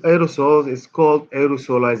produce aerosols is called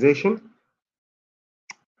aerosolization.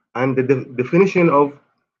 And the definition of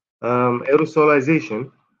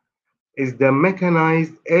aerosolization is the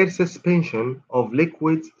mechanized air suspension of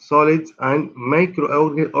liquids, solids, and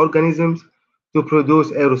microorganisms to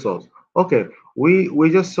produce aerosols. Okay, we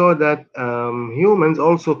just saw that humans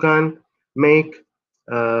also can make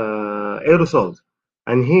aerosols.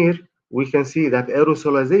 And here we can see that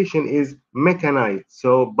aerosolization is mechanized,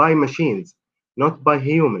 so by machines, not by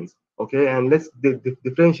humans. Okay, and let's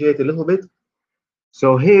differentiate a little bit.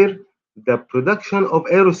 So here, the production of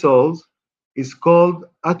aerosols is called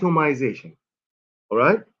atomization, all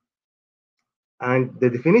right? And the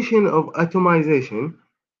definition of atomization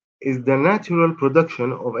is the natural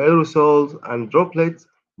production of aerosols and droplets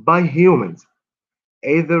by humans,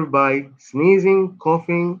 either by sneezing,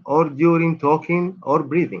 coughing, or during talking or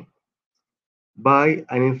breathing by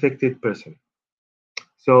an infected person.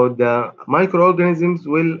 So the microorganisms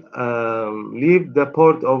will leave the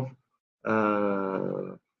port of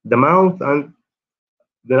the mouth, and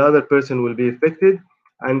the other person will be affected,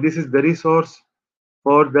 and this is the resource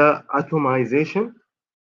for the atomization,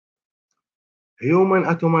 human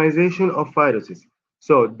atomization of viruses.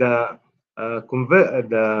 So the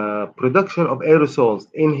production of aerosols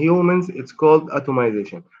in humans, it's called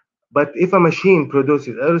atomization. But if a machine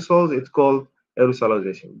produces aerosols, it's called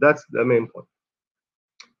aerosolization. That's the main point.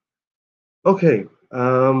 Okay.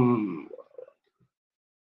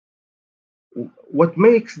 What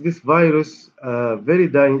makes this virus very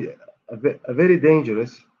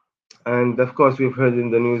dangerous, and of course we've heard in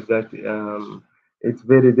the news that it's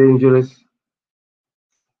very dangerous,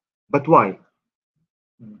 but why?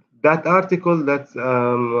 That article that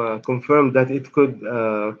confirmed that it could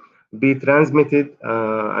be transmitted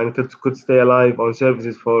and could stay alive on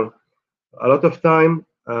services for a lot of time.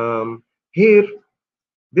 Here,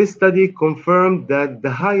 this study confirmed that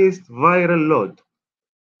the highest viral load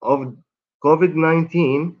of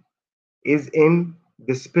COVID-19 is in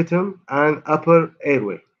the sputum and upper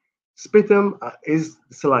airway. Sputum is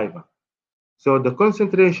saliva. So the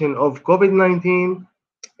concentration of COVID-19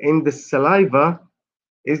 in the saliva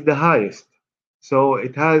is the highest. So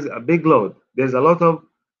it has a big load. There's a lot of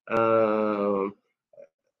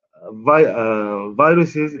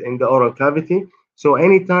viruses in the oral cavity. So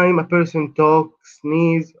anytime a person talks,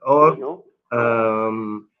 sneeze, or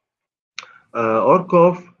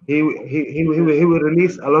cough, he will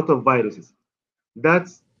release a lot of viruses.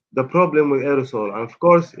 That's the problem with aerosol. And of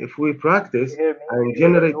course, if we practice and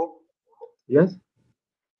generate, yes.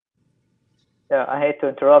 Yeah, I hate to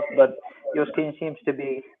interrupt, but your screen seems to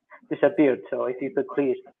be disappeared. So if you could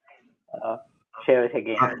please. share it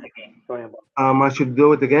again. Sorry about I should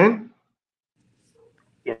do it again.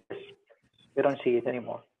 Yes, we don't see it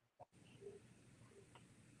anymore.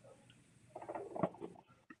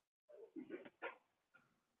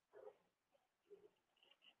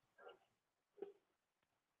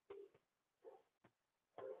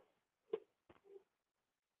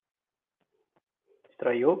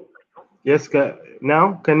 Mr. Ayoub? Yes,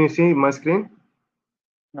 now can you see my screen?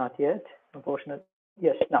 Not yet, unfortunately.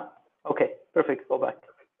 Yes, now. Okay, perfect. Go back.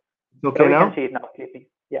 Okay, we now? can see it now clearly.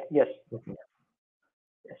 Yeah, yes. Okay.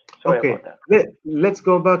 Yes, sorry Okay, about that. let's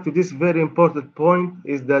go back to this very important point,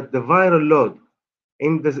 is that the viral load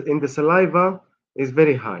in the saliva is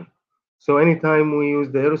very high. So anytime we use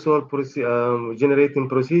the aerosol generating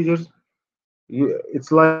procedures,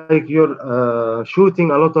 it's like you're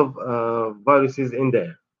shooting a lot of viruses in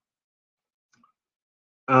there.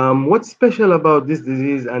 What's special about this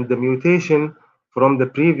disease and the mutation from the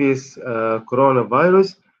previous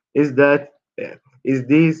coronavirus is that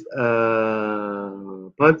these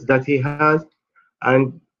buds that he has,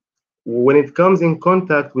 and when it comes in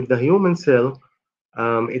contact with the human cell,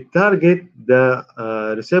 it targets the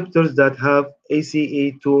receptors that have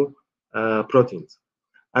ACE2 proteins.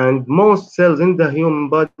 And most cells in the human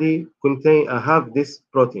body have this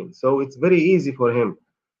protein. So it's very easy for him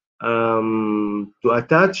to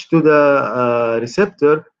attach to the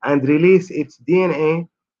receptor and release its DNA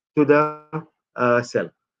to the cell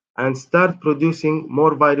and start producing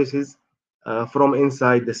more viruses from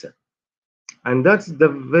inside the cell. And that's the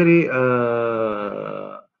very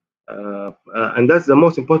and that's the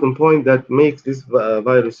most important point that makes this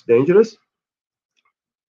virus dangerous.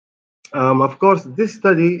 Of course, this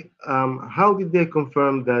study, how did they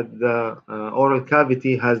confirm that the oral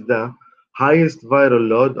cavity has the highest viral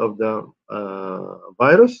load of the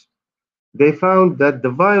virus? They found that the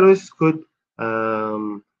virus could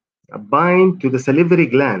bind to the salivary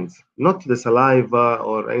glands, not to the saliva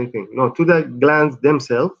or anything, no, to the glands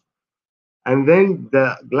themselves. And then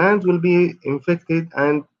the glands will be infected,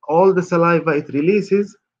 and all the saliva it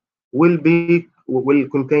releases will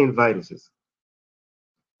contain viruses.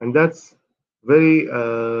 And that's very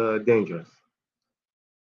dangerous.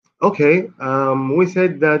 Okay, we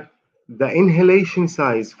said that the inhalation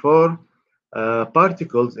size for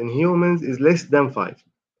particles in humans is less than 5,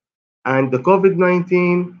 and the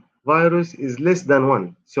COVID-19 virus is less than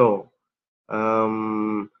 1. So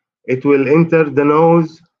it will enter the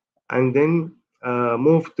nose and then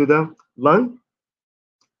move to the lung.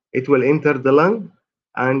 It will enter the lung,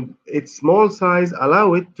 and its small size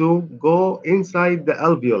allow it to go inside the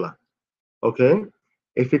alveolar. Okay,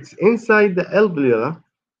 if it's inside the alveolar,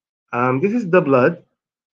 this is the blood.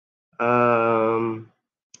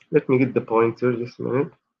 Let me get the pointer just a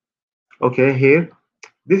minute. Okay, here,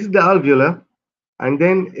 this is the alveolar, and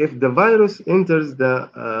then if the virus enters the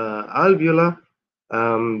alveolar,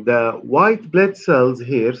 the white blood cells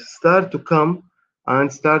here start to come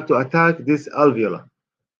and start to attack this alveolar,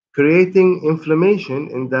 creating inflammation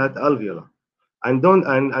in that alveolar.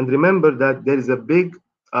 And remember that there is a big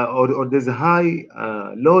or there's a high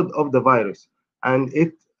load of the virus, and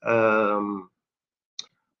it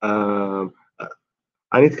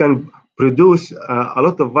and it can produce a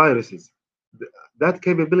lot of viruses. That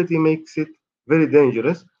capability makes it very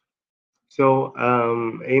dangerous. So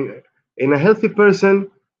in a healthy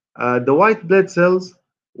person, the white blood cells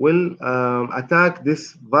will attack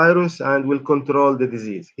this virus and will control the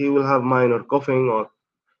disease. He will have minor coughing or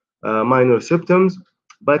minor symptoms,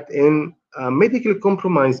 but in medically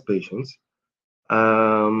compromised patients,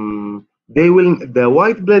 the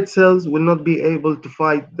white blood cells will not be able to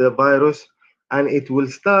fight the virus, and it will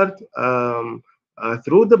start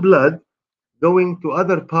through the blood going to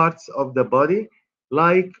other parts of the body,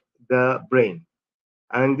 like the brain.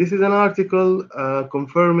 And this is an article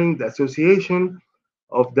confirming the association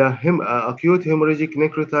of the acute hemorrhagic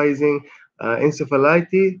necrotizing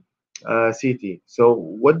encephalopathy, CT. So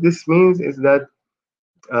what this means is that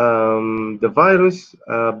the virus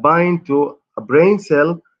bind to a brain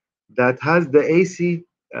cell that has the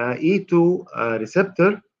ACE2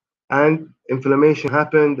 receptor, and inflammation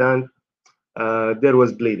happened, and there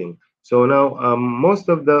was bleeding. So now most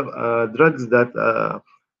of the drugs that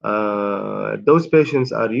those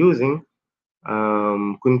patients are using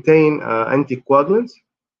contain anticoagulants,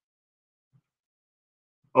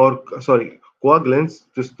 or sorry, coagulants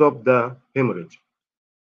to stop the hemorrhage.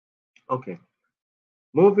 Okay.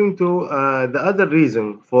 Moving to the other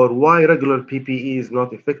reason for why regular PPE is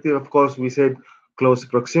not effective. Of course, we said close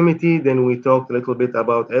proximity. Then we talked a little bit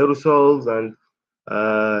about aerosols and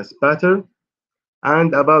spatter,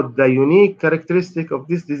 and about the unique characteristic of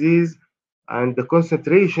this disease and the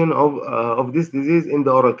concentration of this disease in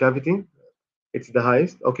the oral cavity, it's the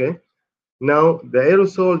highest. Okay. Now, the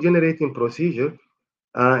aerosol generating procedure,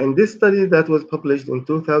 in this study that was published in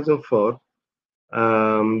 2004,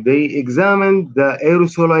 they examined the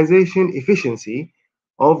aerosolization efficiency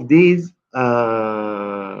of these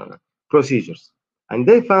procedures. And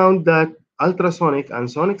they found that ultrasonic and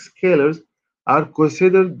sonic scalars are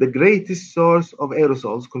considered the greatest source of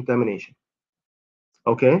aerosols contamination.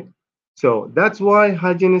 Okay, so that's why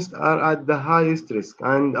hygienists are at the highest risk,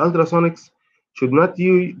 and ultrasonics should not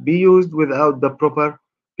be used without the proper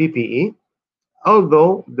PPE,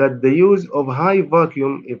 although that the use of high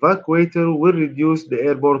vacuum evacuator will reduce the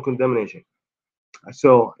airborne contamination.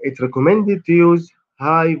 So it's recommended to use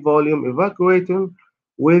high volume evacuator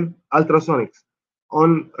with ultrasonics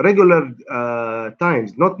on regular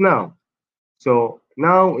times, not now. So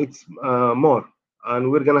now it's more, and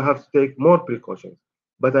we're gonna have to take more precautions.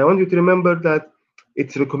 But I want you to remember that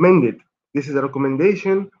it's recommended. This is a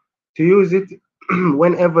recommendation to use it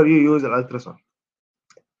whenever you use an ultrasonic.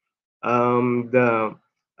 The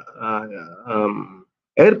uh,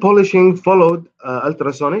 air polishing followed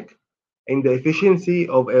ultrasonic in the efficiency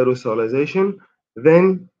of aerosolization,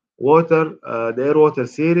 then the air water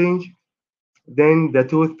syringe, then the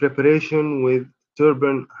tooth preparation with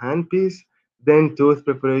turban handpiece, then tooth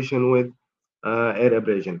preparation with air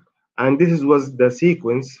abrasion. And this was the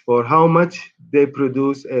sequence for how much they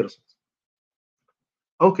produce aerosols.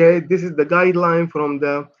 Okay, this is the guideline from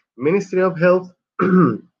the Ministry of Health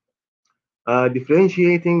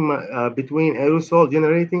differentiating between aerosol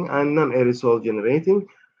generating and non-aerosol generating.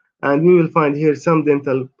 And we will find here some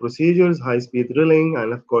dental procedures, high-speed drilling,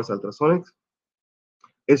 and of course ultrasonics.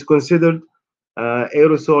 It's considered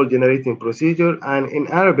aerosol generating procedure, and in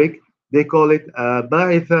Arabic they call it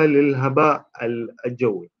باعثة للهباء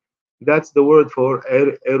الجوي. That's the word for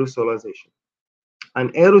aerosolization.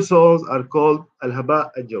 And aerosols are called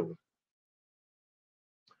الهباء الجوي.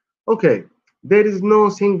 Okay, there is no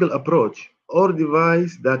single approach or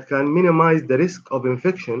device that can minimize the risk of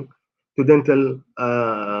infection to dental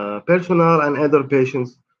personnel and other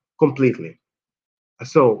patients completely.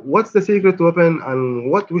 So what's the secret weapon, and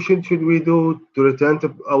what should we do to return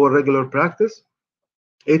to our regular practice?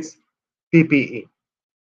 It's PPE.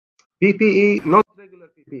 PPE, not regular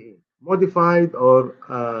PPE, modified or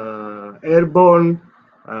airborne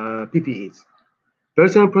PPEs.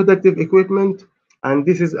 Personal protective equipment, and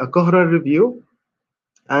this is a coherent review.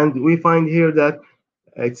 And we find here that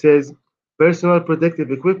it says personal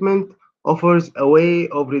protective equipment offers a way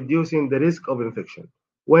of reducing the risk of infection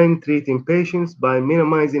when treating patients by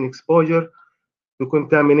minimizing exposure to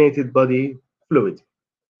contaminated body fluid.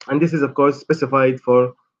 And this is, of course, specified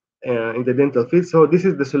for in the dental field. So this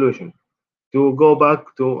is the solution to go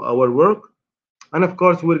back to our work. And of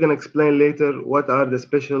course, we're going to explain later what are the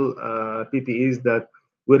special PPEs that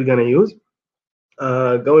we're going to use.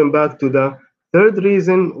 Going back to the third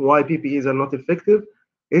reason why PPEs are not effective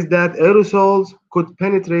is that aerosols could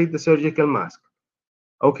penetrate the surgical mask.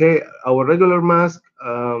 Okay, our regular mask,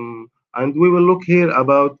 and we will look here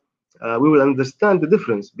about, we will understand the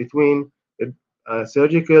difference between a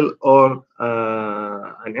surgical or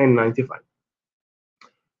an N95.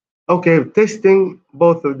 Okay, testing,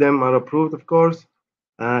 both of them are approved, of course.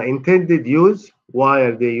 Intended use, why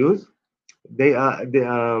are they used?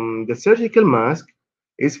 The surgical mask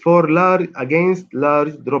is for against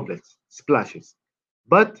large droplets, splashes,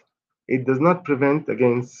 but it does not prevent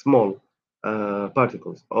against small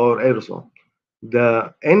particles or aerosol.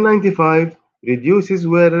 The N95 reduces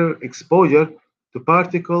wearer exposure to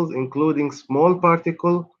particles, including small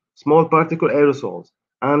particle aerosols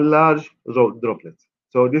and large droplets.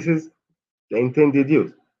 So this is the intended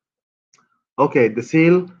use. Okay, the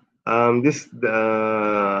seal, this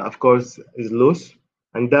of course is loose,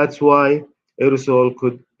 and that's why aerosol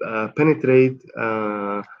could penetrate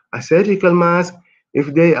a surgical mask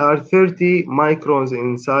if they are 30 microns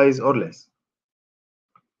in size or less.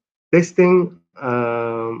 Testing,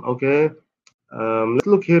 okay, let's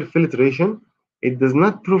look here, filtration. It does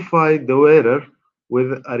not provide the wearer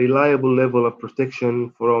with a reliable level of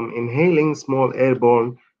protection from inhaling small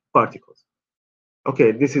airborne particles.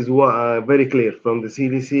 Okay, this is very clear from the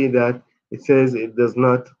CDC that it says it does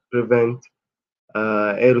not prevent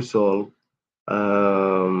aerosol.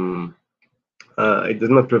 It does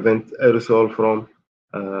not prevent aerosol from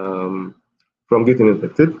getting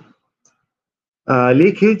infected.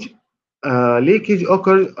 Leakage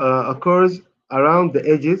occurs around the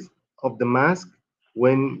edges of the mask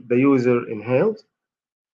when the user inhales.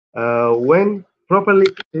 When properly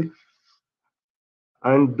fitted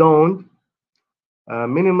and donned,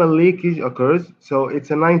 minimal leakage occurs, so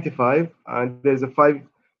it's a 95, and there's a 5%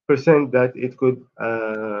 that it could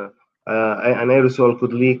an aerosol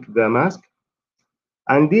could leak the mask.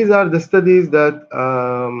 And these are the studies that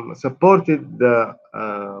supported the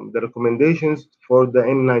recommendations for the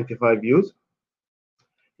N95 use.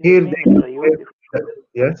 Here, Mr. Ayoub,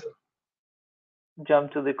 yes.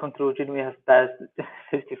 Jump to the conclusion. We have passed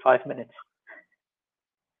 55 minutes.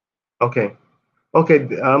 Okay. Okay,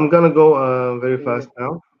 I'm gonna go very fast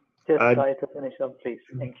now. Just try to finish up, please.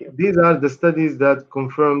 Thank you. These are the studies that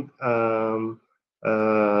confirmed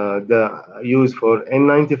the use for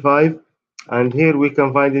N95, and here we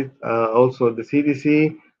can find it also the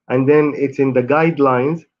CDC, and then it's in the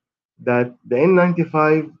guidelines that the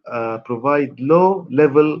N95 provide low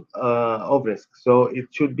level of risk, so it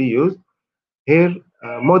should be used. Here,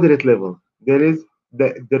 moderate level.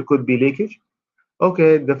 There could be leakage.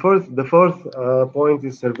 Okay, the fourth point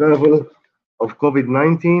is survival of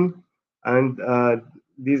COVID-19, and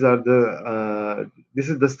these are this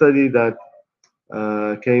is the study that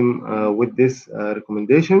came with this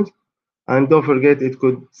recommendations. And don't forget, it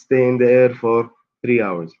could stay in the air for 3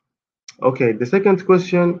 hours. Okay, the second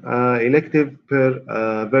question, elective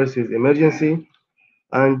versus emergency.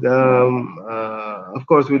 And of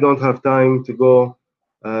course, we don't have time to go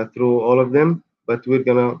through all of them, but we're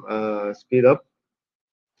gonna speed up.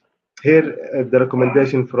 Here, the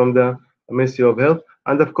recommendation from the Ministry of Health.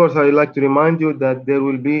 And of course, I would like to remind you that there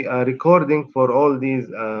will be a recording for all these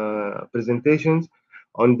presentations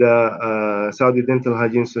on the Saudi Dental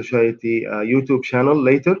Hygiene Society YouTube channel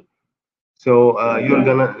later. So you're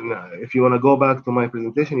gonna, if you wanna go back to my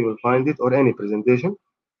presentation, you will find it, or any presentation.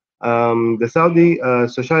 The Saudi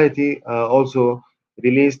Society also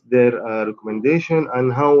released their recommendation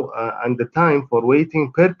and how and the time for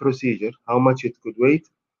waiting per procedure, how much it could wait,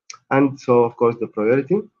 and so of course the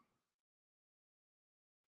priority.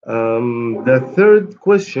 The third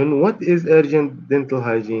question, what is urgent dental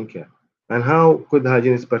hygiene care, and how could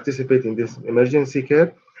hygienists participate in this emergency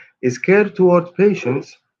care? Is care toward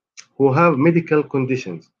patients who have medical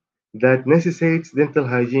conditions that necessitates dental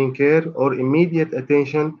hygiene care or immediate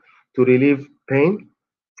attention to relieve pain.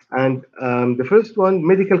 And the first one,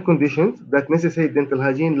 medical conditions that necessitate dental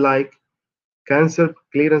hygiene, like cancer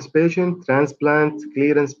clearance patient, transplant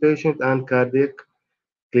clearance patient, and cardiac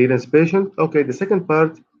clearance patient. Okay, the second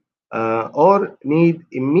part, or need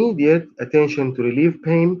immediate attention to relieve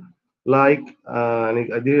pain, like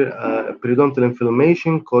periodontal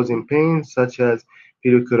inflammation causing pain, such as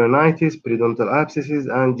pericoronitis, periodontal abscesses,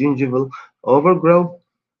 and gingival overgrowth.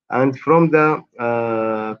 And from the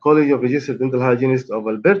College of Registered Dental Hygienists of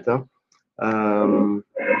Alberta,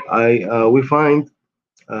 we find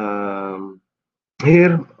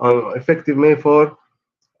here effective May 4,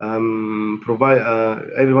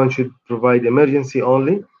 everyone should provide emergency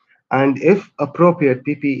only, and if appropriate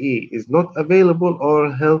PPE is not available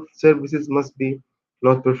or health services must be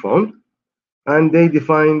not performed. And they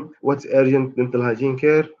defined what's urgent dental hygiene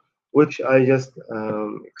care, which I just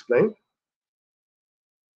explained.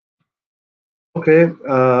 Okay,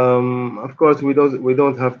 of course we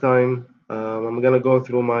don't have time. I'm gonna go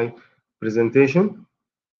through my presentation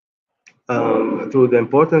through the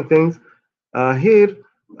important things. Here,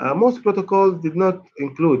 most protocols did not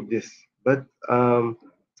include this, but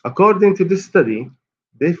according to this study,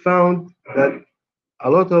 they found that a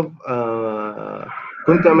lot of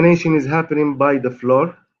contamination is happening by the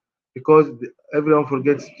floor because everyone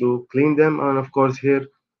forgets to clean them. And of course, here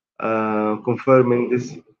confirming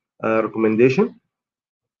this recommendation.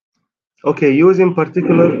 Okay, using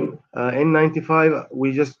particular N95,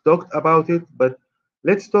 we just talked about it, but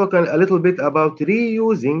let's talk a little bit about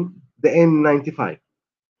reusing the N95.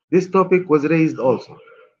 This topic was raised also,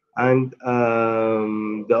 and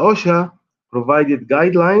the OSHA provided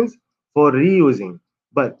guidelines for reusing,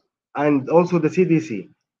 and also the CDC.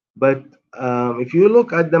 But if you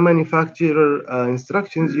look at the manufacturer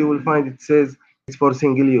instructions, you will find it says it's for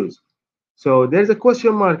single use. So there's a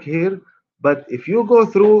question mark here, but if you go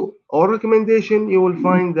through all recommendation, you will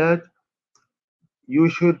find that you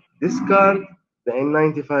should discard the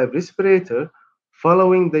N95 respirator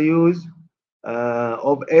following the use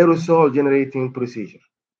of aerosol generating procedure.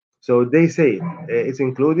 So they say it's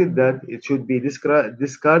included that it should be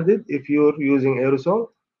discarded if you're using aerosol,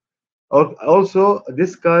 or also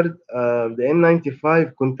discard the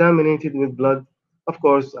N95 contaminated with blood, of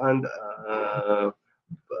course, and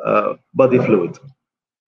body fluid.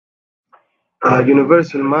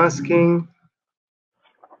 Universal masking.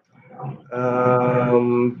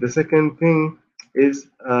 The second thing is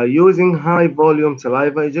using high volume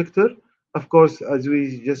saliva ejector. Of course, as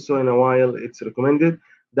we just saw in a while, it's recommended.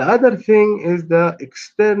 The other thing is the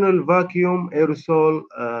external vacuum aerosol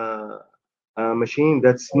machine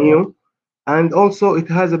that's new, and also it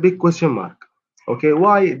has a big question mark. Okay,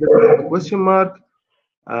 why does it have a question mark?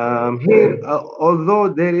 Here, although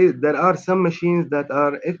there are some machines that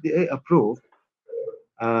are FDA approved,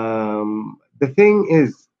 the thing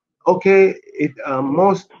is, okay,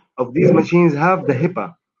 most of these machines have the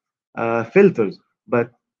HIPAA filters,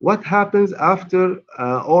 but what happens after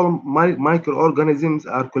all microorganisms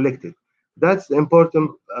are collected? That's the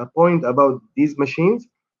important point about these machines.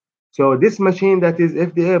 So this machine that is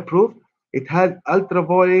FDA approved, it has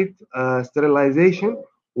ultraviolet sterilization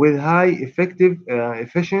with high effective,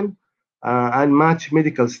 efficient, and match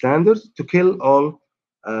medical standards to kill all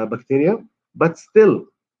bacteria. But still,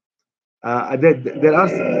 there are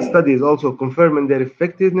studies also confirming their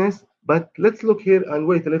effectiveness. But let's look here and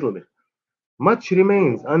wait a little bit. Much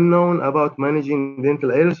remains unknown about managing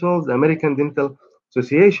dental aerosols. The American Dental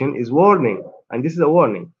Association is warning, and this is a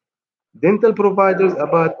warning, dental providers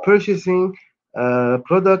about purchasing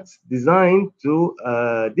products designed to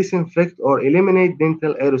disinfect or eliminate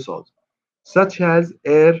dental aerosols, such as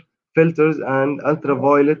air filters and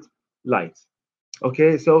ultraviolet lights.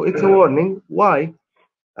 Okay, so it's a warning. Why?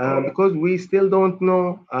 Because we still don't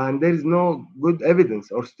know, and there is no good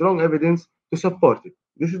evidence or strong evidence to support it.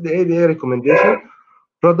 This is the ADA recommendation.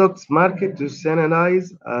 Products marketed to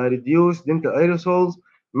sanitize reduce dental aerosols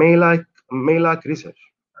may lack research.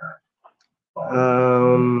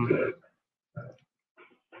 Um,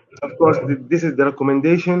 of course, this is the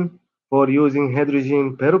recommendation for using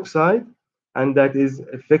hydrogen peroxide, and that is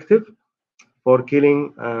effective for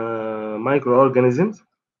killing microorganisms.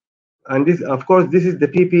 And this, of course, this is the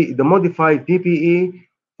PPE, the modified PPE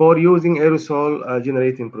for using aerosol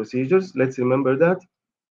generating procedures. Let's remember that.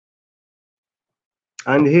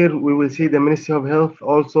 And here we will see the Ministry of Health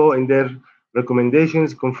also in their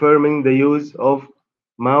recommendations confirming the use of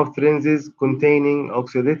mouth rinses containing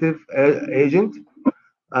oxidative agent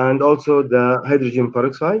and also the hydrogen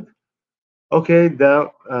peroxide. Okay,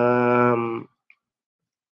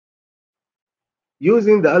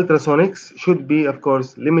 using the ultrasonics should be, of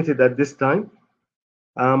course, limited at this time.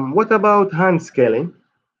 What about hand scaling?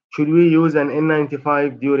 Should we use an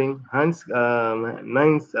N95 during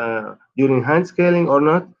during hand scaling or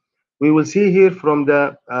not? We will see here from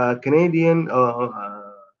the Canadian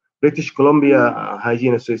British Columbia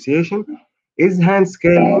Hygiene Association, is hand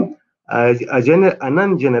scaling a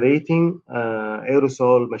non-generating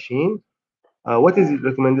aerosol machine? What is it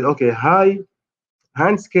recommended? Okay, high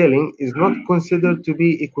hand scaling is not considered to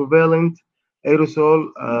be equivalent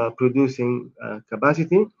aerosol producing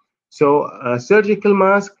capacity. So a surgical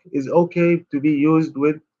mask is okay to be used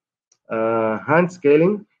with hand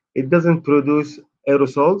scaling. It doesn't produce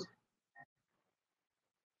aerosols.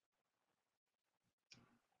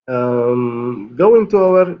 Going to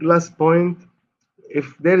our last point,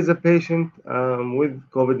 if there is a patient with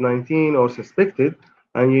COVID-19 or suspected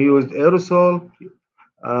and you used aerosol,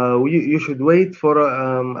 you should wait for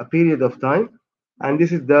a period of time. And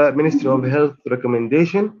this is the Ministry of Health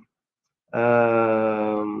recommendation.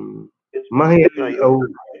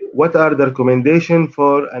 What are the recommendations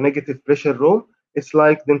for a negative pressure room? It's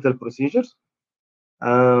like dental procedures.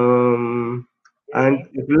 And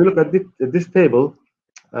if you look at this table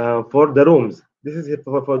for the rooms, this is it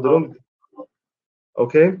for the room.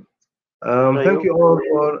 Okay. Thank you all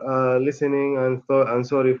for listening, and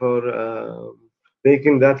sorry for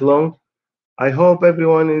taking that long. I hope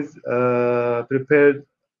everyone is prepared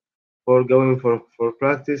for going for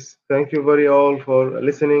practice. Thank you very all for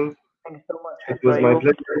listening. Thank you so much. It was my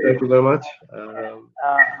pleasure. Thank you very much.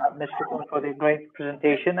 Ms. Futun, for the great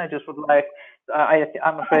presentation. I just would like,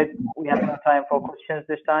 I'm afraid we have no time for questions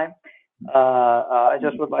this time. I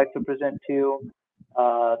just would like to present to you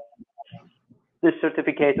this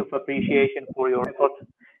certificate of appreciation for your effort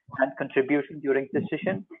and contribution during this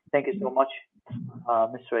session. Thank you so much,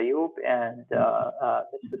 Mr. Ayoub and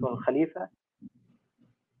Ms. Alkhalifah.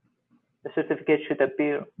 The certificate should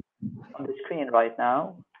appear on the screen right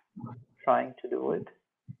now. Trying to do it.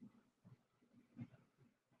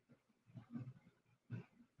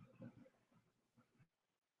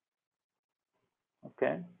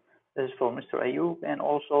 Okay, this is for Mr. Ayoub and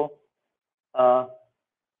also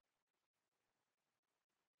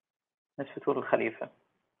Ms. Alkhalifah.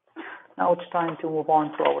 Now it's time to move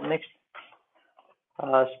on to our next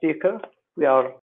speaker. We are